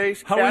first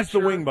base, How catcher. is the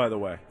wing, by the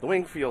way? The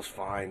wing feels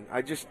fine.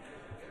 I'm just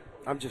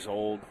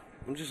old.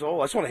 I just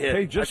want to hit.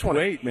 Hey, just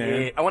wait,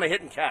 man. I want to hit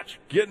and catch.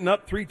 Getting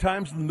up 3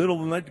 times in the middle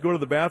of the night to go to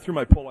the bathroom,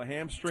 I pull a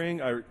hamstring,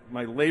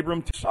 my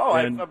labrum.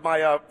 I had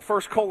my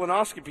first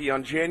colonoscopy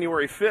on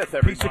January 5th,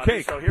 everybody. Piece of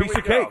cake. So here Piece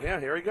we of go. cake. Yeah,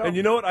 here we go. And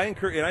you know what? I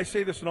encourage, and I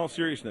say this in all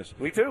seriousness.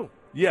 Me too.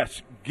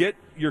 Yes, get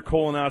your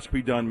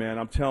colonoscopy done, man.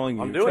 I'm telling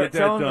you. I'm doing it.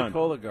 Tell him the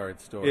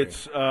Cologuard story.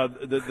 It's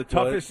the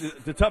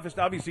toughest. The toughest,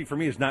 obviously, for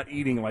me is not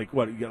eating like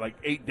what you get like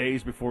 8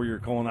 days before your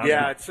colonoscopy.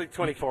 Yeah, it's like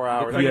 24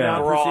 hours. Like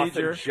broth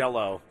procedure. And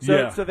Jello.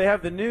 So they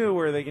have the new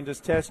where they can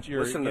just test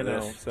your. Listen to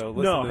this. So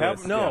No.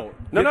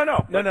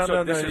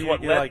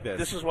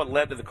 This is what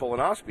led to the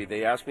colonoscopy.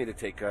 They asked me to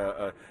take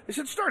they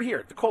said start here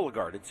at the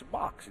Cologuard. It's a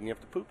box and you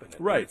have to poop in it.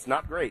 Right. And it's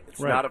not great.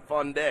 It's not a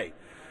fun day.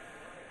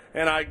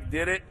 And I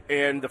did it,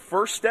 and the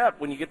first step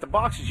when you get the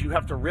box is you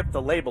have to rip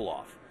the label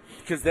off,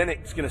 because then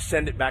it's going to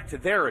send it back to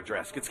their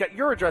address. It's got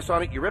your address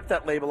on it. You rip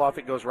that label off,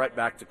 it goes right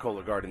back to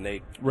Cologuard, and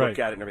they look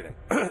at it and everything.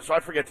 So I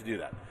forget to do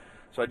that.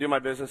 So I do my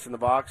business in the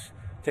box,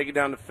 take it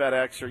down to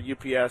FedEx or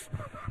UPS,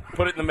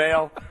 put it in the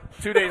mail.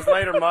 2 days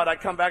later, Mud, I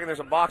come back, and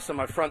there's a box on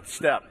my front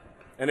step.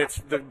 And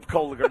it's the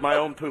Cologuard, my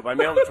own poop. I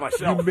mailed it to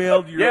myself. You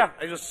mailed your... Yeah,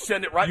 I just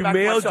send it right back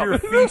to myself. You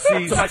mailed your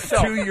feces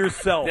to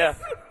yourself. Yeah.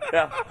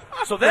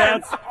 So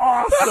then... That's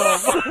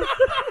awesome.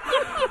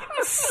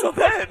 So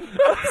then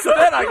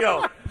I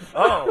go,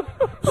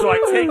 So I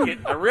take it,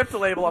 I rip the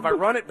label off, I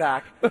run it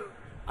back.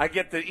 I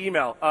get the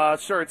email,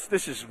 sir,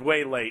 this is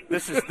way late.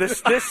 This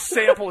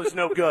sample is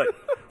no good.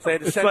 So they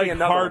had to send me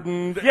another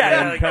hardened one.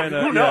 Yeah,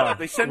 kinda, who knows?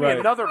 They send me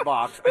another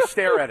box. I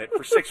stare at it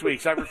for 6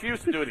 weeks. I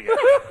refuse to do it again.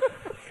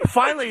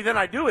 Finally, then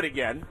I do it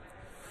again.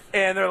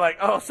 And they're like,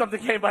 something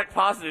came back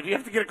positive. You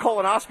have to get a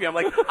colonoscopy. I'm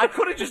like, I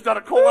could have just done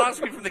a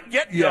colonoscopy from the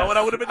get-go, and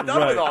I would have been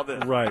done with all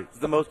this. Right. It's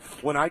the most.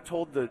 When I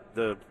told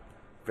the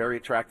very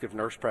attractive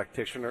nurse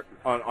practitioner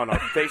on our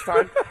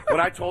FaceTime, when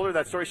I told her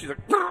that story, she's like,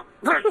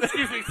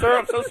 excuse me, sir,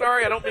 I'm so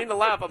sorry. I don't mean to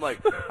laugh. I'm like,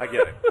 I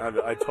get it.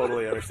 I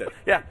totally understand.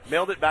 Yeah,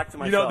 mailed it back to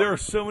myself. There are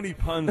so many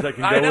puns I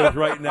can go with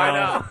right now.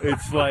 I know.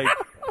 It's like...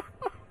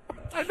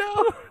 I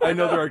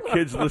know there are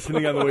kids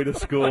listening on the way to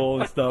school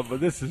and stuff, but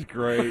this is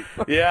great.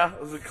 Yeah, it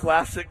was a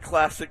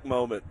classic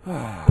moment.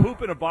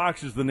 Poop in a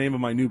Box is the name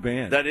of my new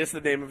band. That is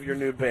the name of your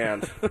new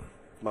band,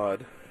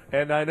 Mud.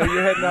 And I know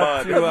you're heading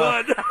up to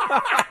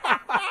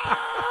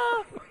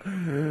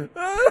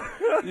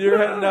you're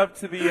heading up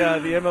to the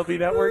MLB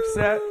Network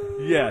set.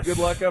 Yes. Good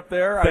luck up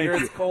there. Thank I hear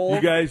you. It's cold.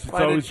 You guys,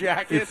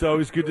 it's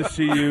always good to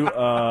see you.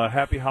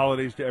 Happy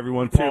holidays to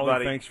everyone. Paul,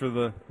 thanks for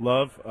the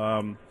love.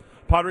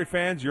 Padre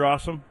fans, you're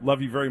awesome.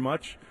 Love you very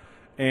much.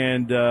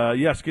 And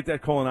yes, get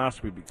that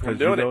colonoscopy because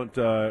you don't.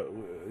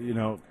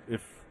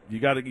 If you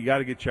got to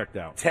get checked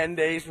out. 10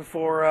 days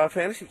before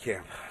fantasy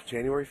camp,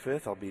 January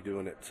 5th. I'll be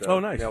doing it. Oh,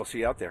 nice. Yeah, I'll see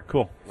you out there.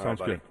 Cool.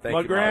 Sounds good. Thank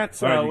Mud you,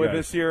 Grant with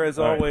us here as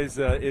always.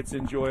 It's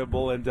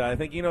enjoyable, and I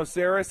think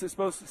Saris is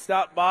supposed to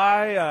stop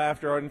by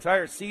after an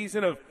entire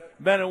season of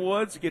Ben and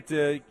Woods. Get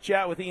to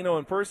chat with Eno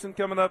in person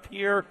coming up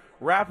here.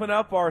 Wrapping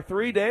up our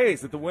 3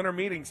 days at the winter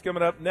meetings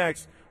coming up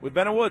next with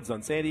Ben and Woods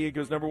on San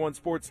Diego's #1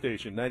 sports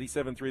station,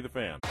 97.3 The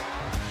Fan.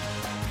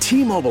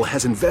 T-Mobile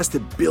has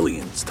invested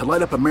billions to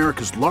light up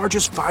America's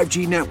largest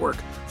 5G network,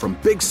 from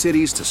big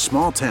cities to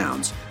small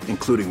towns,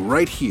 including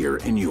right here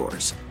in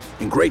yours.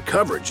 And great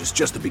coverage is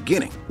just the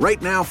beginning.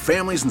 Right now,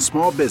 families and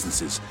small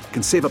businesses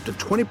can save up to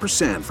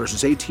 20%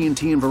 versus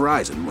AT&T and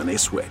Verizon when they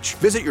switch.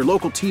 Visit your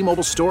local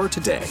T-Mobile store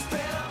today.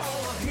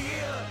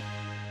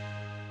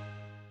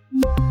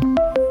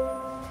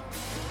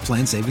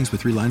 Plan savings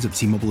with 3 lines of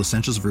T-Mobile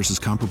Essentials versus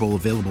comparable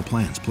available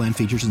plans. Plan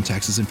features and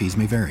taxes and fees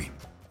may vary.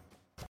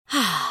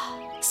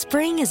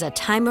 Spring is a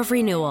time of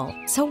renewal,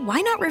 so why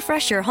not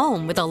refresh your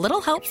home with a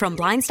little help from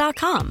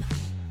Blinds.com?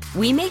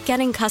 We make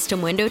getting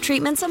custom window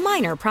treatments a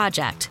minor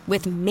project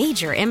with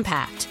major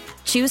impact.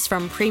 Choose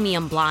from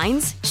premium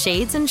blinds,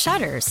 shades, and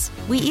shutters.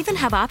 We even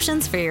have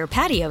options for your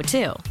patio,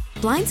 too.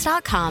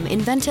 Blinds.com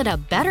invented a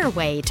better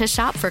way to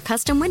shop for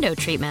custom window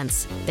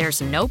treatments. There's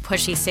no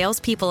pushy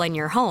salespeople in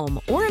your home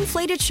or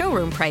inflated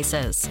showroom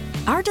prices.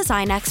 Our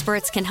design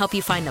experts can help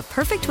you find the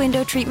perfect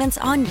window treatments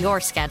on your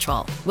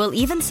schedule. We'll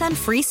even send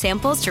free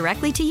samples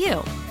directly to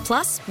you.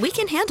 Plus, we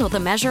can handle the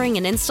measuring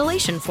and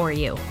installation for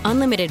you.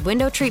 Unlimited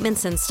window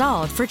treatments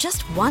installed for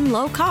just one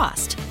low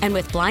cost. And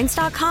with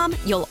Blinds.com,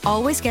 you'll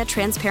always get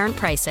transparent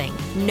pricing.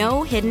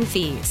 No hidden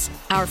fees.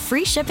 Our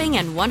free shipping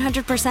and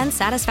 100%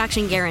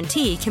 satisfaction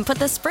guarantee can put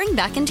the spring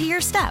back into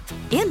your step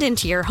and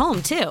into your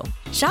home, too.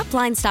 Shop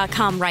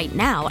Blinds.com right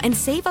now and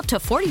save up to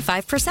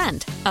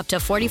 45%. Up to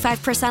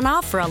 45%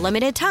 off for a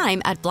limited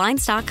time at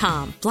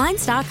Blinds.com.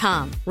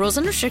 Blinds.com. Rules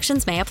and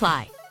restrictions may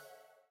apply.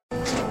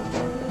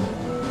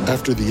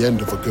 After the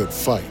end of a good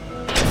fight,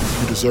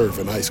 you deserve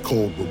an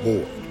ice-cold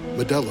reward.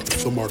 Modelo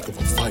is the mark of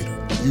a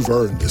fighter. You've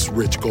earned this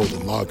rich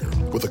golden lager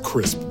with a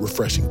crisp,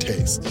 refreshing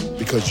taste.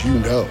 Because you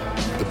know,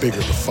 the bigger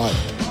the fight,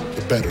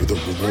 the better the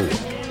reward.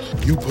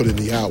 You put in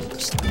the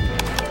hours,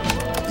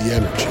 the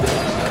energy,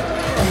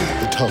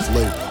 the tough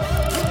labor.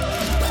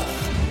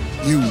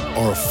 You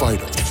are a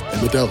fighter,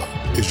 and Modelo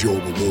is your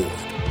reward.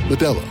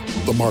 Modelo,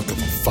 the mark of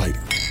a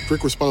fighter.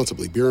 Drink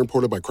responsibly. Beer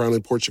imported by Crown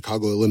Imports,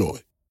 Chicago,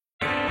 Illinois.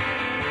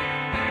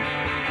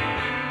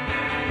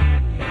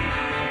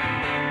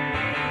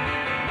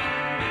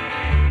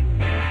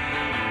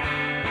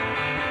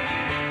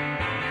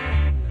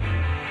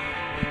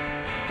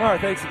 All right,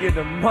 thanks again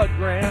to Mud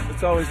Grant.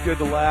 It's always good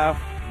to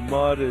laugh.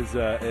 Mud is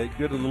good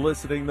at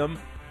eliciting them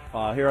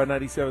here on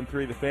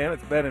 97.3 The Fan.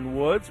 It's Ben and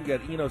Woods. We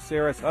got Eno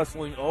Saris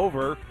hustling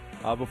over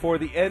before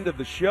the end of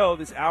the show.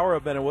 This hour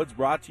of Ben and Woods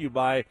brought to you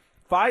by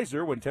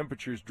Pfizer. When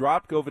temperatures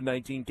drop,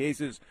 COVID-19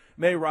 cases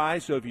may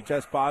rise. So if you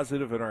test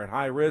positive and are at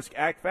high risk,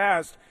 act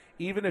fast,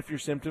 even if your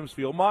symptoms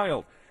feel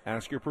mild.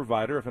 Ask your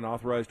provider if an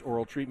authorized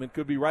oral treatment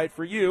could be right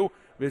for you.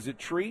 Visit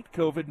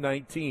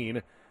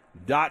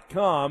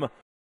treatcovid19.com.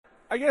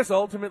 I guess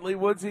ultimately,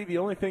 Woodsy, the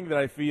only thing that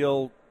I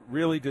feel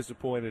really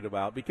disappointed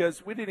about,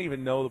 because we didn't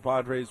even know the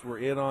Padres were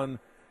in on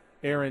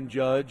Aaron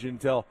Judge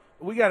until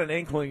we got an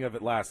inkling of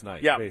it last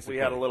night. Yeah, basically.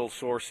 We had a little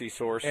source.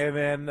 And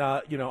then,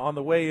 on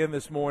the way in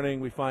this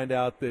morning, we find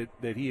out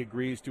that he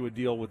agrees to a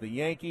deal with the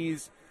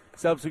Yankees.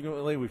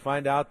 Subsequently, we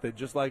find out that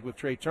just like with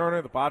Trey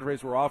Turner, the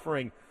Padres were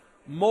offering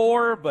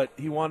more, but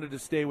he wanted to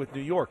stay with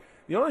New York.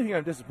 The only thing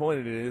I'm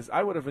disappointed in is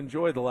I would have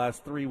enjoyed the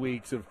last 3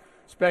 weeks of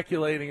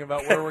speculating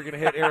about where we're going to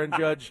hit Aaron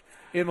Judge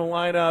in the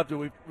lineup. Do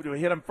we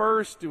hit him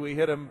first? Do we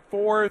hit him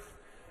fourth?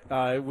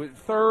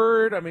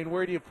 Third? I mean,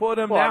 where do you put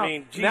him? Well,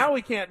 now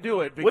we can't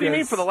do it. Because, what do you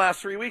mean for the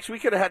last 3 weeks? We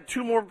could have had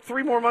 3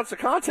 more months of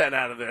content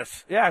out of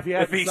this. Yeah, if he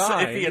had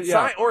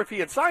signed, or if he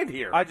had signed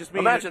here.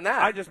 Imagine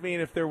that. I just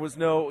mean if there was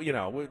no,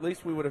 at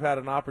least we would have had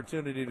an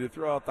opportunity to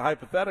throw out the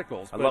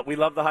hypotheticals. We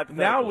love the hypotheticals.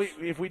 Now,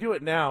 if we do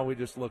it now, we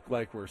just look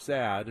like we're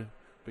sad.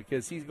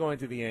 Because he's going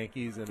to the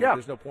Yankees, and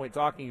there's no point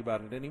talking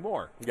about it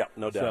anymore. Yeah,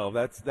 no doubt. So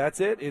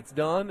that's it. It's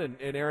done, and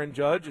Aaron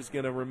Judge is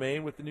going to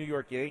remain with the New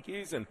York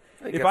Yankees. And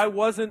if I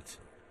wasn't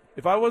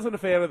a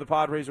fan of the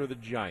Padres or the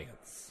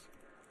Giants,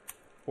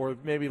 or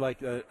maybe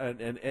like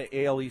an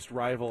AL East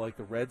rival like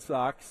the Red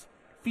Sox,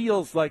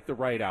 feels like the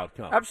right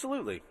outcome.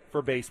 Absolutely.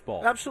 For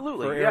baseball.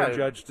 Absolutely. For Aaron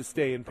Judge to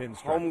stay in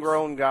pinstripes.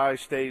 Homegrown guy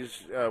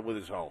stays with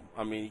his home.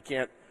 I mean, you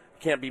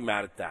can't be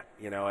mad at that,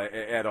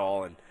 at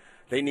all. And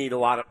They need a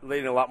lot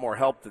more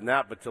help than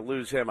that, but to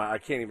lose him, I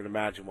can't even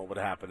imagine what would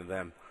happen to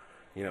them.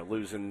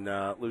 Losing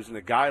a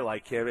guy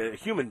like him, a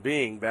human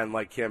being, Ben,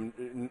 like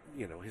him,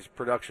 his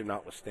production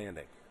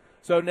notwithstanding.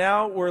 So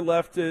now we're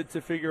left to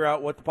figure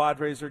out what the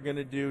Padres are going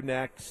to do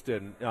next,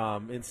 and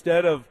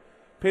instead of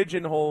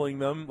pigeonholing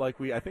them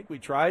like I think we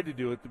tried to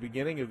do at the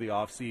beginning of the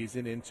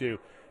offseason into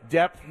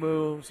depth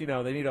moves.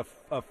 They need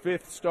a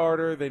fifth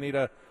starter, they need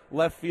a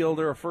left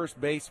fielder, a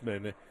first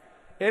baseman.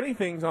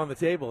 Anything's on the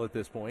table at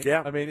this point.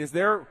 Yeah. I mean, is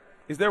there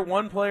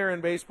one player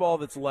in baseball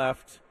that's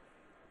left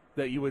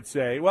that you would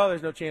say, well,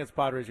 there's no chance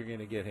Padres are going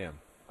to get him?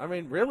 I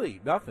mean, really,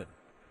 nothing.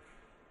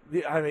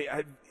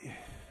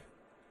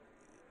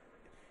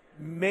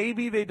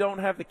 Maybe they don't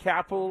have the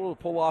capital to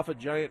pull off a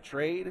giant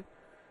trade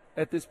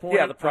at this point.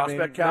 Yeah, the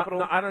prospect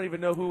capital. I don't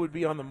even know who would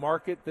be on the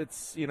market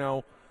that's,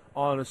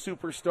 on a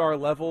superstar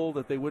level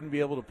that they wouldn't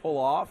be able to pull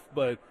off,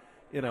 but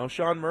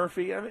Sean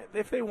Murphy. I mean,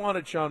 if they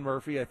wanted Sean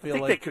Murphy, I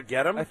think they could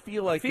get him. I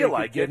feel like they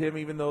could get him,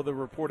 even though the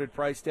reported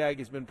price tag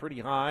has been pretty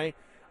high.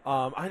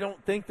 I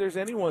don't think there's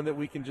anyone that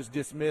we can just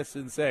dismiss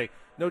and say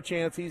no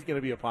chance he's going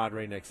to be a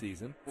Padre next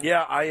season.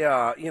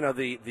 Yeah,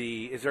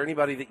 is there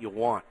anybody that you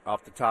want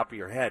off the top of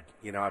your head?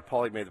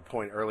 Paulie made the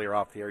point earlier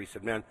off the air. He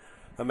said, "Man,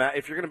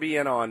 if you're going to be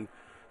in on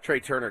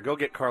Trey Turner, go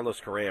get Carlos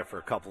Correa for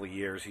a couple of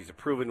years. He's a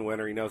proven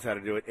winner. He knows how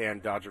to do it."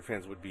 And Dodger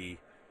fans would be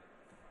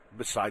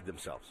beside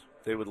themselves.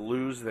 They would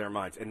lose their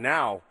minds. And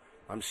now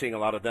I'm seeing a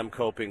lot of them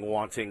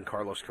wanting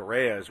Carlos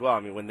Correa as well. I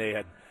mean, when they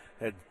had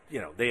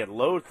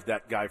loathed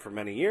that guy for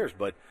many years,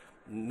 but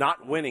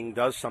not winning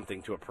does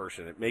something to a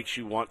person. It makes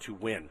you want to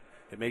win.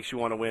 It makes you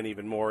want to win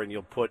even more, and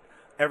you'll put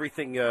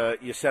everything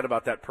you said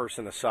about that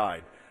person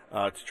aside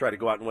to try to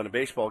go out and win a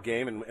baseball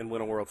game and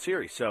win a World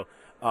Series. So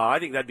I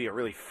think that'd be a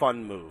really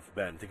fun move,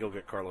 Ben, to go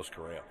get Carlos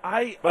Correa.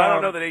 But I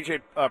don't know that A.J.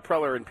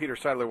 Preller and Peter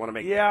Seidler want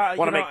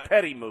to make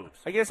petty moves.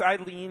 I guess I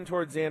lean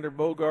towards Xander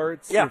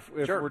Bogaerts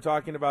if sure. we're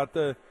talking about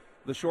the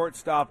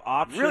shortstop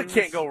options. You really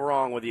can't go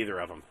wrong with either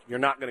of them. You're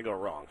not going to go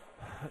wrong.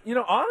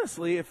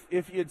 Honestly, if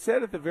you had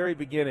said at the very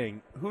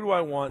beginning, who do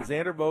I want,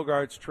 Xander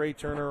Bogaerts, Trey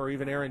Turner, or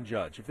even Aaron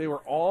Judge, if they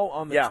were all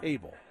on the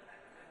table,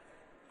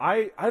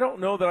 I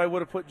don't know that I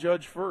would have put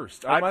Judge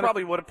first. I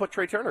probably would have put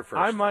Trey Turner first.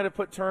 I might have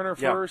put Turner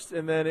first,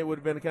 and then it would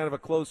have been kind of a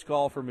close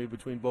call for me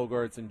between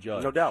Bogaerts and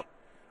Judge. No doubt.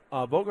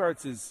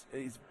 Bogaerts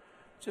is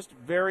just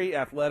very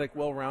athletic,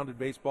 well-rounded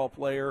baseball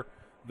player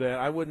that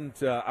I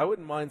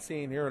wouldn't mind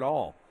seeing here at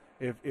all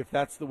if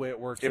that's the way it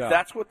works out. If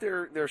that's what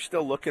they're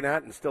still looking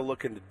at and still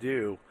looking to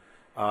do,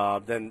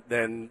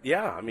 then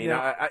yeah. I mean,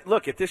 I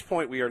look, at this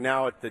point, we are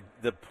now at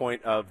the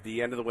point of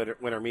the end of the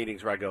winter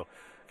meetings where I go,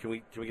 can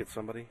we get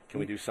somebody? Can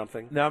we do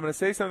something? Now, I'm going to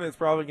say something that's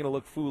probably going to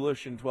look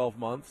foolish in 12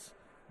 months,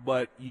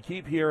 but you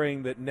keep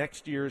hearing that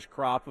next year's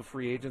crop of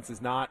free agents is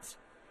not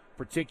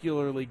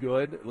particularly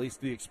good, at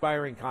least the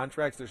expiring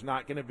contracts. There's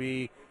not going to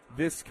be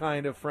this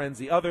kind of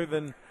frenzy other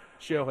than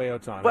Shohei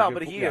Ohtani. Well,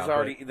 but he is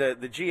already – the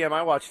GM,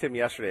 I watched him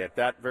yesterday at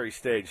that very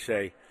stage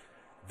say,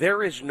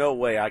 there is no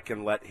way I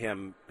can let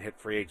him hit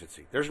free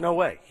agency. There's no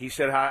way. He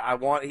said,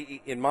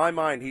 in my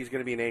mind, he's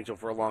going to be an Angel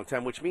for a long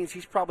time, which means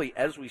he's probably,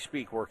 as we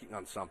speak, working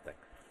on something.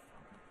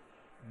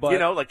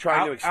 But like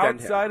trying to extend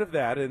him. Outside of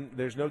that, and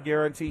there's no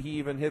guarantee he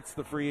even hits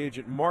the free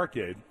agent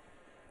market,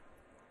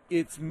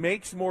 it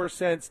makes more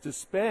sense to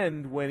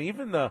spend when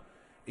even the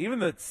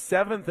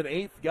seventh and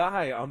eighth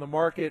guy on the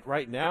market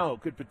right now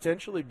could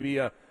potentially be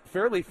a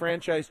fairly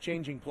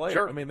franchise-changing player.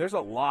 Sure. I mean, there's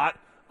a lot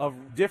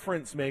of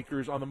difference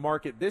makers on the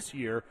market this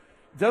year.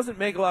 It doesn't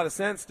make a lot of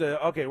sense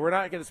to, okay, we're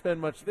not going to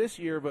spend much this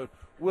year, but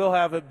we'll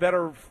have a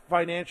better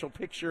financial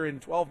picture in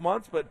 12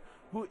 months. But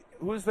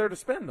who is there to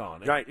spend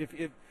on? Right. If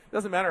it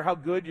doesn't matter how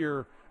good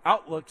your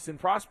outlooks and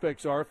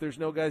prospects are if there's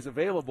no guys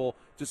available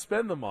to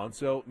spend them on.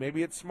 So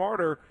maybe it's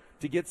smarter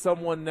to get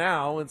someone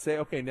now and say,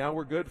 okay, now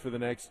we're good for the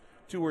next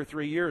 2 or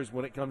 3 years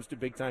when it comes to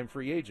big-time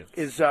free agents.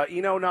 Is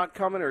Eno not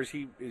coming, or is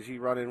he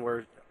running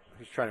where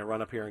he's trying to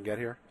run up here and get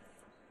here?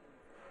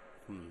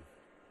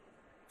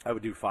 I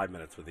would do 5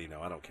 minutes with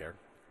Eno. I don't care.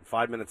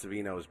 5 minutes of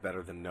Eno is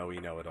better than no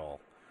Eno at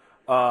all.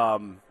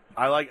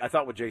 I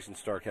thought what Jason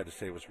Stark had to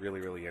say was really,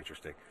 really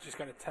interesting. Just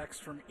got a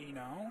text from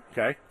Eno.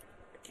 Okay.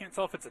 I can't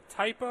tell if it's a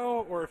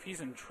typo or if he's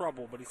in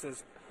trouble, but he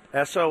says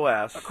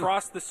SOS.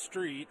 Across the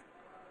street,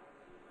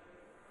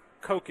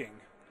 coking.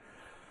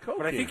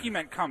 But I think he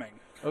meant coming.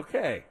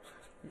 Okay.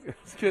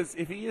 Because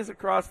if he is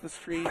across the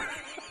street...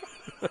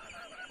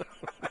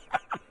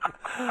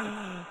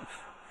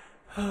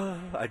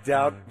 I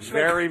doubt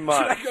very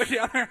much. Should I go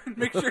down there and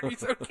make sure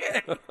he's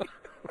okay?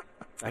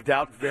 I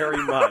doubt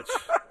very much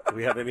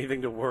we have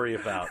anything to worry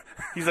about.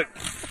 He's like,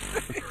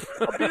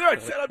 I'll be there. I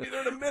said I'll be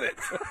there in a minute.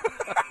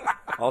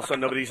 Also,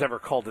 nobody's ever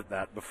called it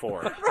that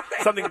before. Right.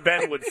 Something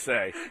Ben would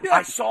say. Yeah.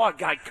 I saw a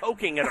guy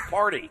coking at a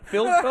party.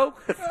 Phil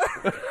Coke?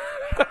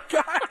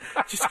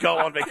 Just go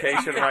on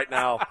vacation right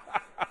now.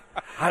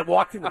 I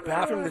walked in the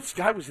bathroom. This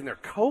guy was in there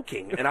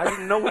coking, and I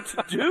didn't know what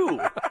to do.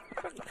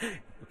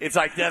 It's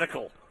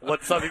identical.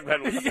 What something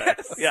Ben would say.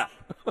 Yes. Yeah.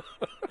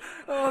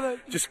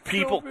 Just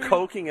people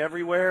coking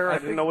everywhere. I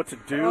didn't know what to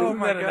do. Isn't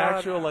that an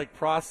actual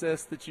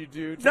process that you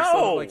do? To No.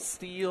 sort of,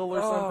 steel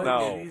or something?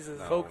 No.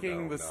 Jesus.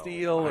 Coking the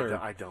steel?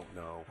 I don't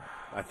know.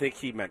 I think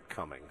he meant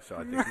coming, so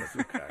I think that's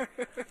okay.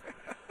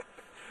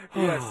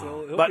 Yes,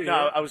 he'll But be no,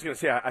 here. I was going to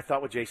say, I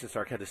thought what Jason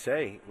Stark had to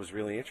say was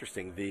really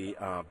interesting.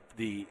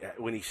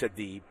 When he said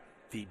the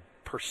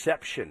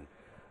perception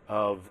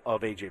of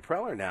A.J.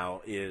 Preller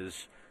now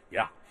is,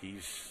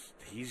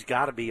 he's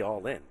got to be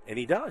all in, and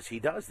he does.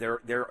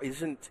 There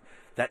isn't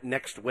that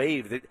next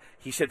wave that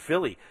he said.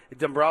 Philly,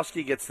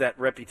 Dombrowski gets that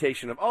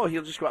reputation of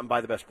he'll just go out and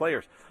buy the best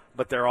players,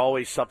 but they're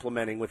always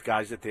supplementing with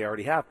guys that they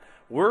already have.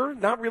 We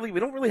don't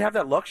really have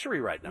that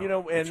luxury right now.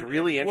 And it's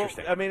really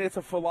interesting. Well, I mean,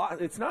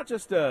 it's not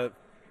just a,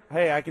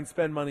 hey, I can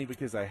spend money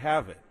because I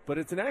have it, but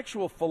it's an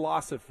actual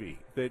philosophy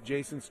that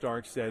Jason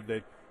Stark said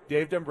that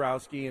Dave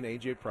Dombrowski and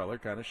A.J.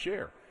 Preller kind of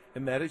share,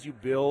 and that is you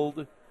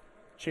build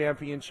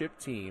championship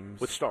teams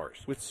with stars,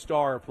 with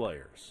star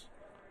players.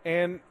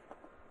 And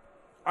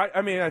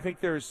I think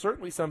there's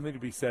certainly something to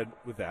be said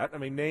with that. I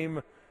mean,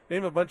 name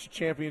a bunch of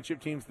championship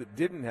teams that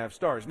didn't have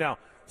stars. Now,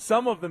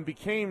 some of them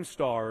became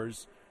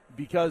stars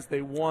because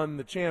they won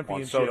the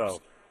championships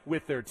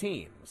with their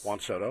teams. Juan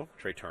Soto,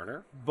 Trey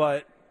Turner.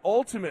 But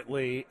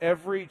ultimately,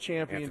 every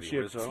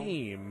championship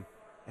team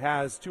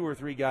has 2 or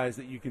 3 guys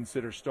that you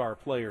consider star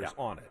players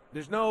on it.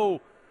 There's no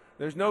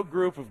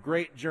group of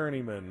great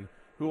journeymen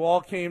who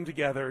all came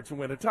together to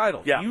win a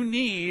title. Yeah. You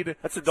need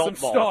That's adult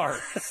some ball.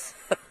 stars.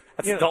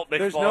 That's adult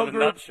baseball in a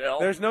nutshell.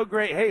 There's no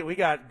great. Hey, we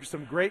got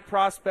some great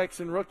prospects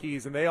and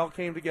rookies, and they all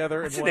came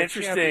together and won a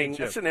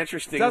championship. That's an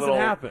interesting. Doesn't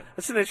little, happen.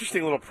 That's an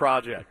interesting little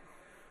project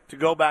to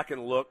go back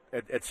and look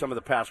at some of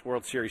the past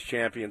World Series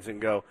champions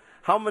and go,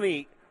 how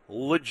many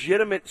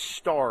legitimate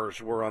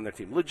stars were on their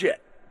team?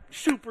 Legit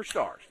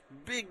superstars,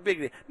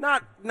 big.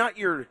 Not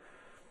your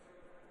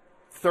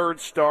third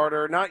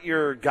starter, not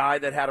your guy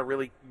that had a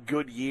really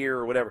good year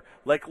or whatever.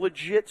 Like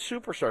legit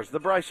superstars, the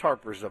Bryce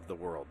Harpers of the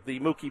world, the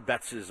Mookie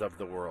Bettses of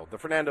the world, the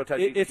Fernando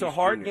Tatis. It's a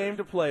hard Jr.'s. game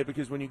to play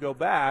because when you go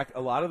back,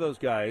 a lot of those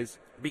guys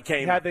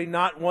had they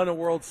not won a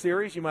World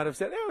Series, you might have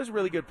said, he was a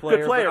really good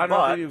player. But I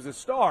don't think he was a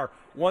star.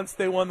 Once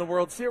they won the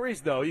World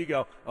Series, though, you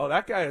go, oh,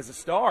 that guy is a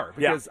star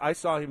because I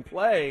saw him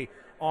play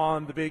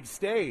on the big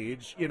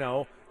stage,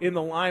 in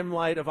the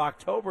limelight of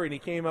October, and he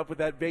came up with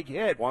that big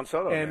hit. Juan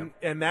Soto,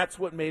 and that's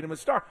what made him a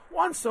star.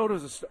 Juan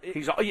Soto's a star.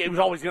 He was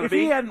always going to be.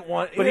 If he hadn't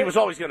won, but he was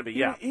always going to be.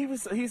 Yeah,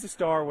 he's a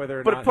star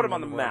whether or but not. But put he him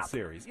on the World map.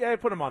 Series. Yeah,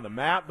 put him on the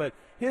map. But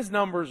his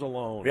numbers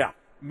alone, Yeah.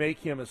 make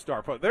him a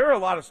star. There are a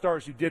lot of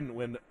stars who didn't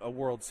win a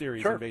World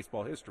Series Sure. in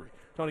baseball history.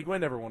 Tony Gwynn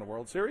never won a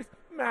World Series.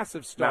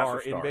 Massive star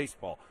in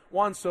baseball.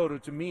 Juan Soto,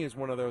 to me, is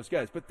one of those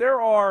guys. But there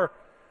are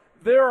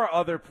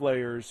other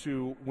players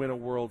who win a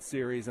World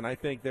Series, and I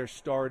think their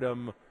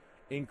stardom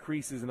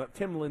increases.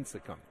 Tim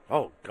Lincecum.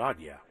 Oh God,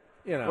 yeah.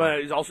 Well,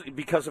 it's also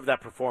because of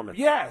that performance.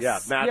 Yes. Yeah.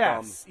 Mad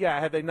Bum. Yeah.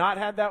 Had they not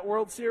had that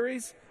World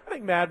Series, I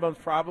think Mad Bum's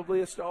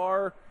probably a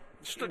star.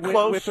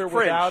 Close, with or fringe,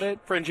 without it.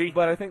 Fringy.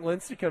 But I think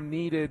Lincecum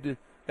needed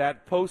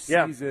that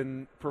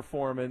postseason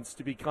performance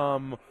to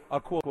become a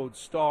quote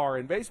star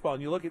in baseball.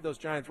 And you look at those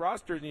Giants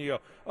rosters and you go,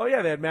 oh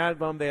yeah, they had Mad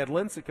Bum, they had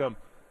Lincecum.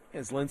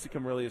 Is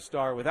Lincecum really a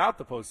star without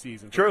the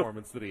postseason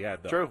performance that he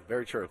had, though? True,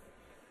 very true.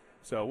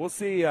 So we'll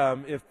see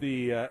if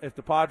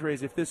the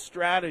Padres, if this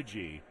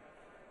strategy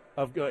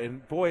of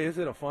and boy, is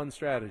it a fun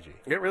strategy.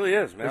 It really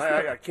is, man.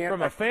 I can't.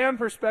 From a fan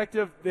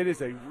perspective, it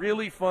is a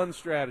really fun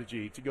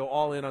strategy to go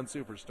all in on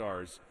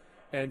superstars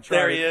and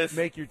try to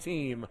make your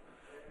team,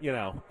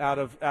 out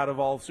of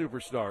all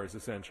superstars,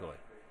 essentially.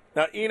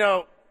 Now,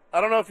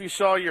 I don't know if you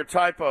saw your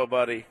typo,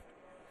 buddy.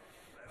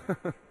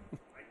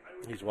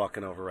 He's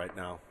walking over right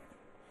now.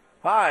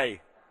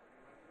 Hi.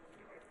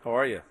 How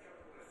are you?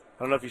 I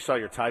don't know if you saw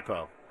your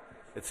typo.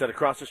 It said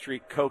across the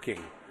street,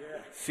 coking.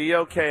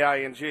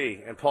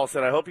 Coking. And Paul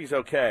said, I hope he's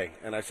okay.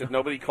 And I said,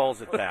 nobody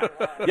calls it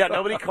that. Yeah,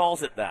 nobody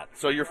calls it that.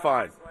 So you're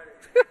fine.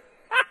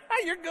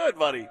 You're good,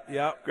 buddy.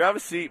 Yeah. Grab a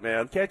seat,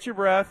 man. Catch your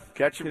breath.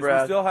 We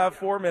still have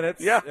 4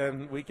 minutes. Yeah.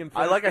 And we can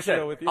finish like the I said,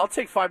 show with you. I'll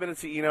take 5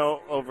 minutes of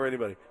over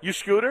anybody. You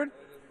scootered?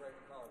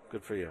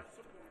 Good for you.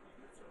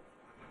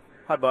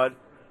 Hi, bud.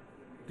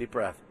 Deep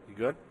breath. You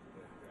good?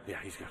 Yeah,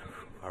 he's good.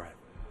 All right.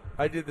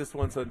 I did this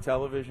once on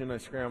television. I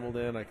scrambled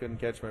in. I couldn't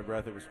catch my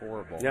breath. It was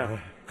horrible. Yeah.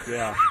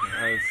 Yeah.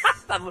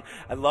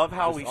 I love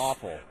how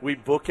awful. We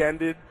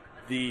bookended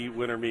the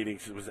winter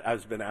meetings.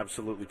 Has been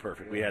absolutely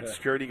perfect. We had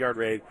security guard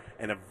raid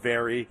and a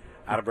very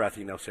out-of-breath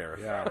Sarah.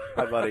 Yeah.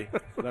 Hi, buddy.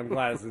 I'm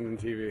glad this isn't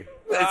TV.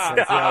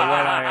 That's how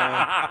wet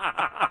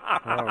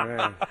I am. Oh,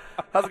 man.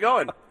 How's it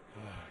going?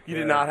 You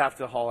did not have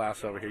to haul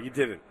ass over here. You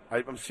didn't.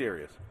 I'm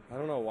serious. I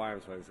don't know why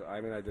I'm sweating.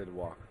 I mean, I did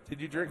walk. Did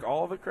you drink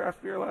all the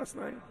craft beer last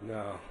night?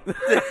 No.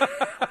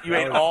 You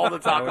ate all the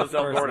Tacos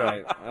El Gordo.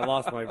 Night. I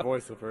lost my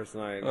voice the first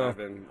night. I've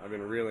been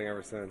reeling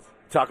ever since.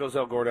 Tacos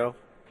El Gordo.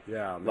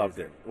 Yeah, amazing. Loved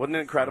it. Wasn't it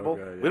incredible?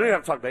 So good, yeah. We don't even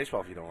have to talk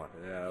baseball if you don't want.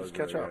 Yeah, just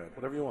catch really up. good.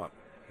 Whatever you want.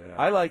 Yeah.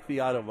 I like the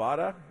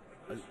adobada.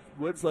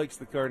 Woods likes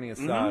the carne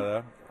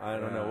asada. Mm-hmm. I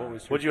don't know what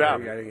was. What'd you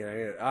have?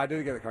 I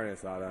did get the carne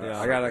asada. Yeah.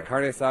 I got a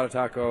carne asada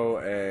taco,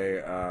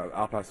 a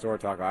al pastor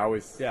taco. I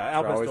always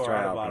al pastor, always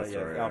try adobada, al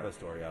pastor. al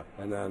pastor, yeah.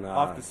 And then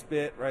off the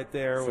spit right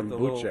there some with the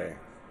buche.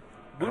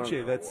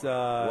 Buche. That's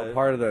what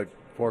part of the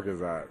pork is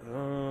that?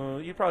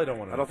 You probably don't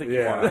want to. I don't think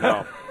you want to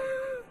know.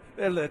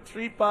 The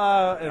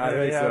tripa, and then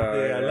they have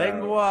the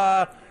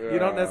lengua. Yeah. You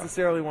don't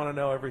necessarily want to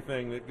know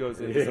everything that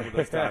goes into some of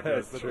those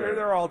tacos, but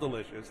they're all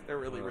delicious. They're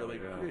really,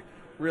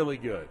 really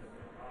good.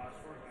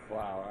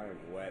 Wow,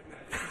 I'm wet.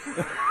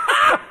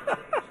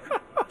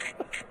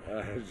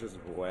 It's just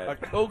wet. A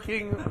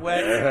coking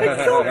wet.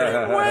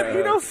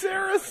 wet.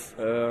 Saris.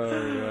 Oh,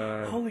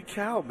 God. Holy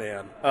cow,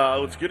 man.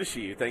 It's good to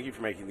see you. Thank you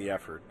for making the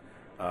effort.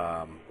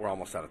 We're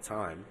almost out of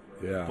time.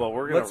 Yeah. Well,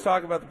 let's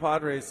talk about the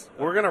Padres.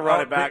 We're going to run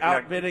it back.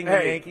 Outbidding the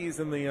Yankees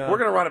and the. We're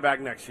going to run it back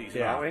next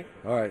season, aren't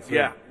we? All right. Sweet.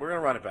 Yeah, we're going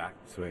to run it back.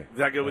 Sweet. Is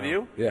that good with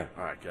you? Yeah.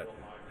 All right, good.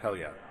 Hell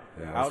yeah.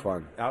 Yeah, that's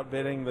fun.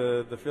 Outbidding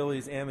the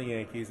Phillies and the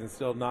Yankees and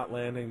still not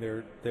landing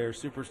their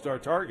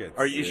superstar targets.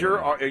 Are you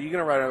going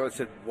to write out that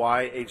said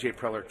why A.J.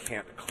 Preller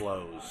can't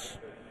close?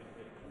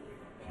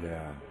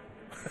 Yeah.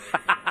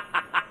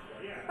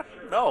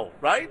 No,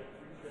 right?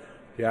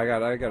 Yeah, I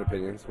got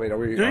opinions. Wait, are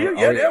we? Do you?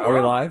 Are we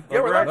live?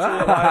 Yeah, we're actually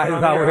live. I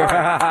thought we were. There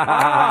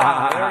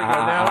we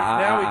go.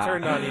 Now we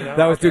turned on you.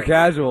 That was too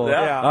casual.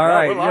 Yeah. All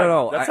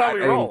right. That's how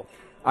we roll.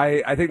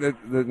 I think that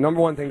the number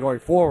one thing going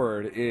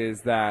forward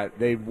is that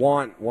they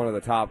want one of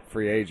the top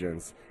free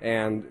agents.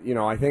 And,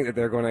 I think that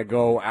they're going to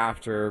go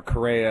after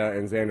Correa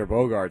and Xander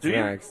Bogaerts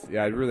next.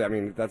 Yeah, I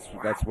mean, that's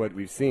what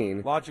we've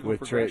seen. Logical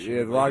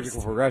progression.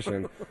 Logical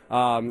progression.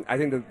 I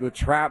think that the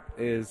trap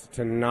is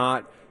to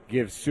not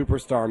give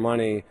superstar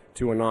money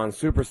to a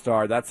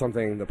non-superstar. That's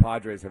something the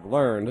Padres have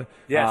learned.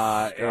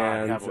 Yes,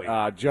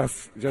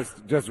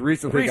 just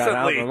recently got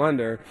out from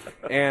under.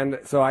 And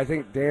so I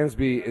think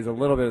Dansby is a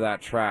little bit of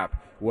that trap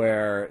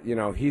where,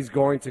 he's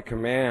going to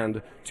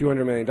command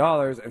 $200 million,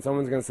 and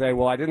someone's going to say,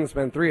 well, I didn't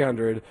spend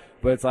 $300,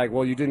 but it's like,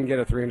 well, you didn't get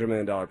a $300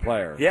 million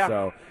player. Yeah.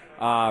 So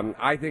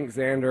I think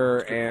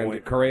Xander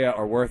and Correa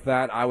are worth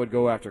that. I would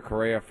go after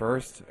Correa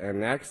first and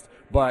next,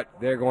 but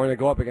they're going to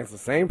go up against the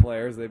same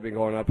players they've been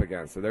going up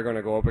against. So they're going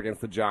to go up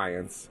against the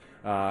Giants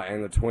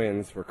and the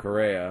Twins for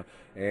Correa.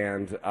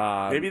 And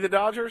maybe the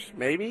Dodgers?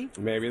 Maybe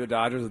the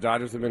Dodgers. The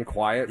Dodgers have been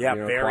quiet. Yeah,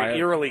 very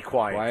eerily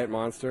quiet. Quiet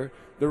monster.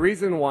 The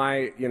reason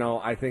why,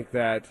 I think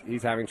that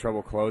he's having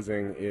trouble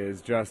closing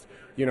is just,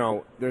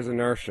 there's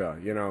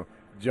inertia.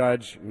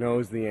 Judge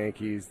knows the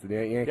Yankees.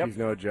 The Yankees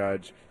know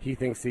Judge. He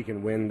thinks he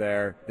can win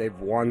there. They've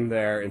won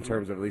there in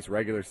terms of at least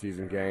regular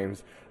season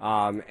games.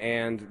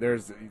 And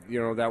there's,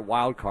 that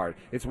wild card.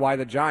 It's why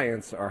the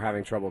Giants are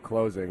having trouble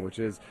closing, which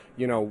is,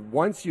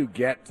 once you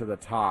get to the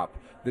top,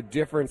 the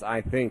difference,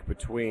 I think,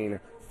 between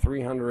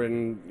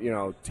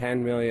 $310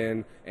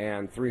 million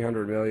and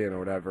 $300 million or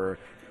whatever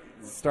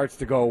starts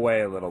to go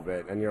away a little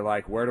bit. And you're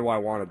like, where do I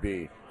want to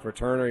be? For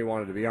Turner, he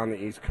wanted to be on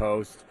the East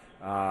Coast.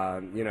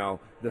 The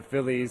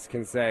Phillies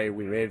can say,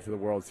 we made it to the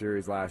World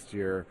Series last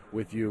year.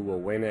 With you, we'll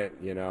win it,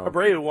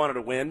 Abreu wanted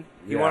to win.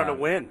 He wanted to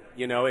win,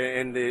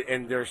 and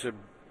there's a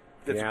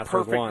that's the Astros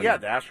perfect. won. Yeah,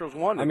 the Astros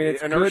won. I mean,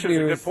 it's good news a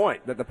good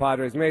point. that the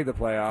Padres made the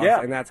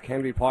playoffs, and that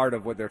can be part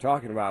of what they're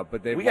talking about.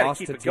 But they've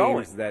lost to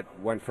teams that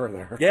went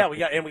further. Yeah, we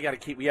got to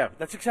keep. Yeah,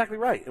 that's exactly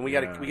right. And we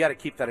got to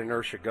keep that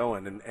inertia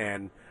going.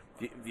 And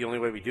the only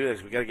way we do this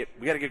is we got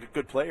to get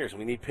good players, and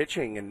we need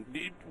pitching. And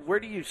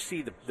where do you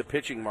see the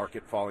pitching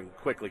market falling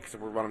quickly? Because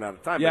we're running out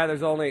of time. Yeah,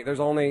 there's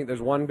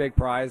one big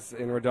prize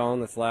in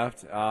Rodon that's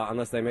left,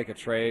 unless they make a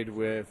trade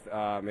with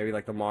maybe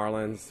like the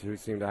Marlins, who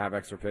seem to have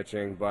extra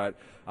pitching. But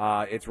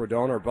it's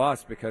Rodon or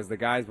bust, because the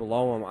guys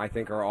below him, I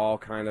think, are all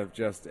kind of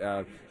just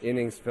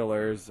innings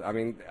fillers. I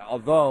mean,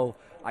 although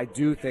I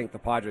do think the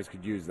Padres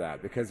could use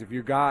that, because if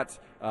you got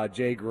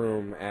Jay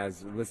Groom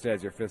as listed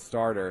as your fifth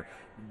starter,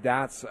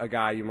 that's a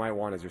guy you might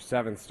want as your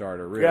seventh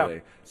starter, really.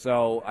 Yeah.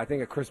 So I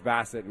think a Chris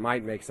Bassett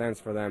might make sense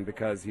for them,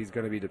 because he's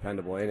going to be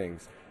dependable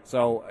innings.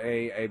 So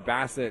a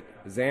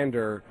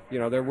Bassett-Xander,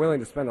 they're willing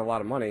to spend a lot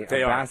of money.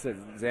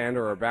 Bassett-Xander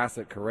or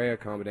Bassett-Correa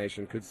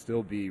combination could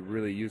still be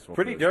really useful.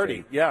 Pretty dirty,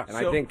 team. Yeah. And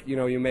I think,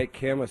 you make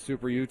Kim a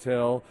super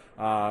util,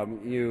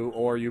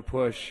 you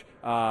push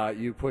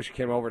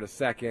Kim over to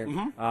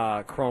second,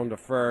 Cron to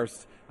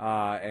first,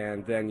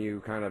 and then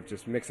you kind of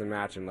just mix and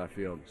match in left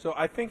field. So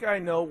I think I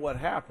know what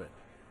happened.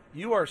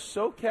 You are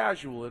so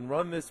casual and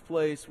run this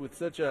place with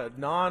such a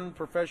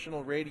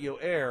non-professional radio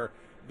air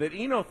that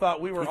Eno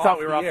thought we were off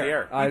the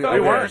air.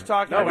 We weren't just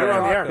talking about we were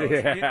on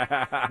the air.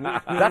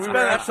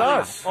 That's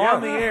us.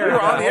 On the air. We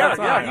were on the air.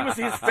 Yeah, he was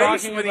his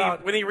face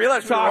when he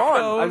realized we were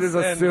on. I just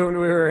assumed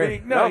we were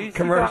in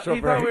commercial break.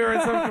 He thought we were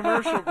in some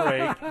commercial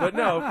break. But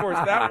no, of course,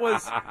 that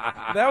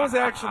was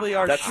actually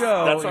our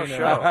show. That's our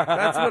show.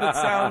 That's what it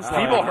sounds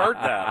like. People heard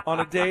that.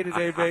 On a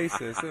day-to-day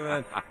basis. And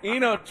then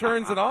Eno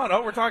turns it on.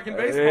 Oh, we're talking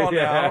baseball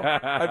now.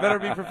 I better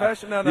be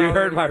professional now. You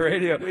heard my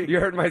radio. You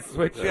heard my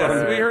switch.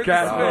 Yes, we heard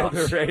the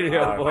switch.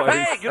 Radio.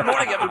 Hey, good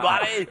morning,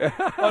 everybody.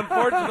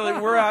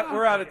 Unfortunately, we're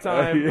out of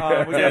time. We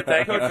got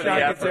Coach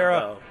John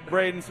Quintero,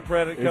 Braden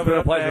Sopretic coming up next. It's been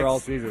a pleasure all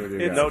season with you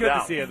guys. It's good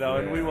to see you, though,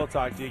 and we will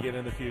talk to you again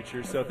in the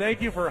future. So thank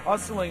you for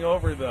hustling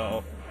over,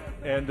 though,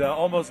 and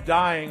almost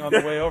dying on the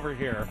way over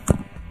here.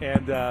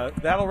 And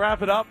that'll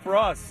wrap it up for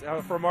us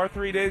from our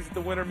 3 days at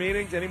the winter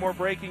meetings. Any more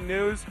breaking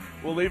news,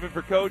 we'll leave it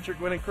for Coach or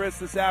Gwen and Chris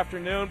this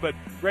afternoon. But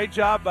great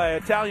job by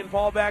Italian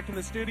Paul back in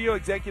the studio,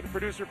 executive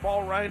producer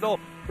Paul Reindl.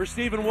 For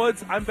Stephen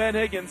Woods, I'm Ben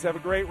Higgins. Have a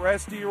great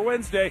rest of your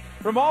Wednesday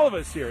from all of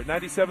us here at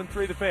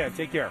 97.3 The Fan.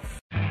 Take care.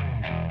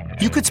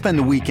 You could spend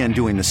the weekend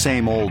doing the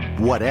same old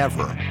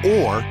whatever,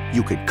 or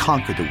you could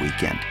conquer the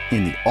weekend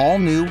in the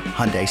all-new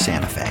Hyundai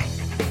Santa Fe.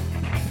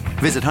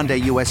 Visit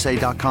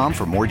HyundaiUSA.com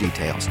for more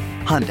details.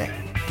 Hyundai.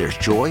 There's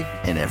joy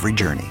in every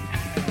journey.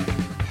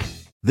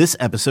 This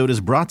episode is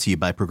brought to you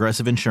by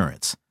Progressive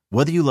Insurance.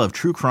 Whether you love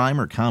true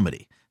crime or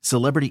comedy,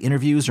 celebrity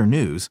interviews or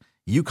news,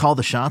 you call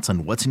the shots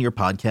on what's in your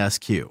podcast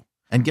queue.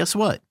 And guess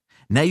what?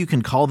 Now you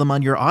can call them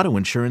on your auto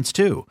insurance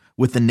too,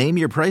 with the Name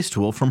Your Price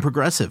tool from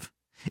Progressive.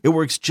 It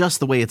works just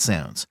the way it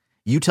sounds.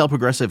 You tell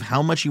Progressive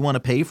how much you want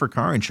to pay for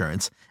car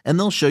insurance, and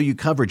they'll show you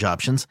coverage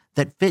options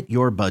that fit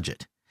your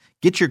budget.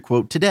 Get your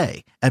quote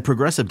today at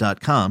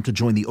Progressive.com to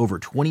join the over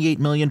 28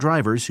 million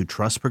drivers who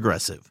trust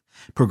Progressive.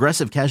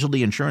 Progressive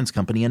Casualty Insurance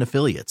Company and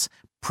Affiliates.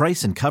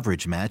 Price and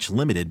coverage match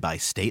limited by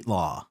state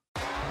law.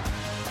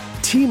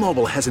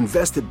 T-Mobile has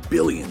invested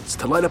billions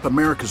to light up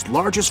America's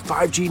largest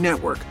 5G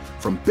network,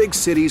 from big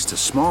cities to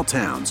small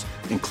towns,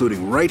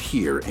 including right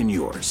here in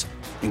yours.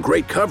 And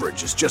great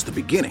coverage is just the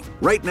beginning.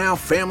 Right now,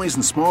 families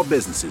and small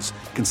businesses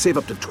can save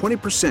up to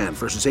 20%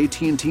 versus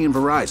AT&T and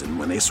Verizon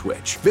when they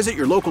switch. Visit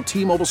your local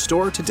T-Mobile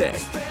store today.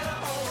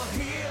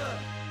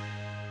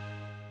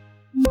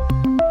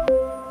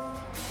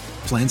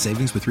 Plan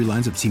savings with 3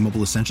 lines of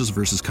T-Mobile Essentials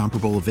versus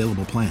comparable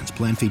available plans.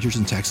 Plan features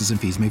and taxes and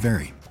fees may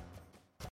vary.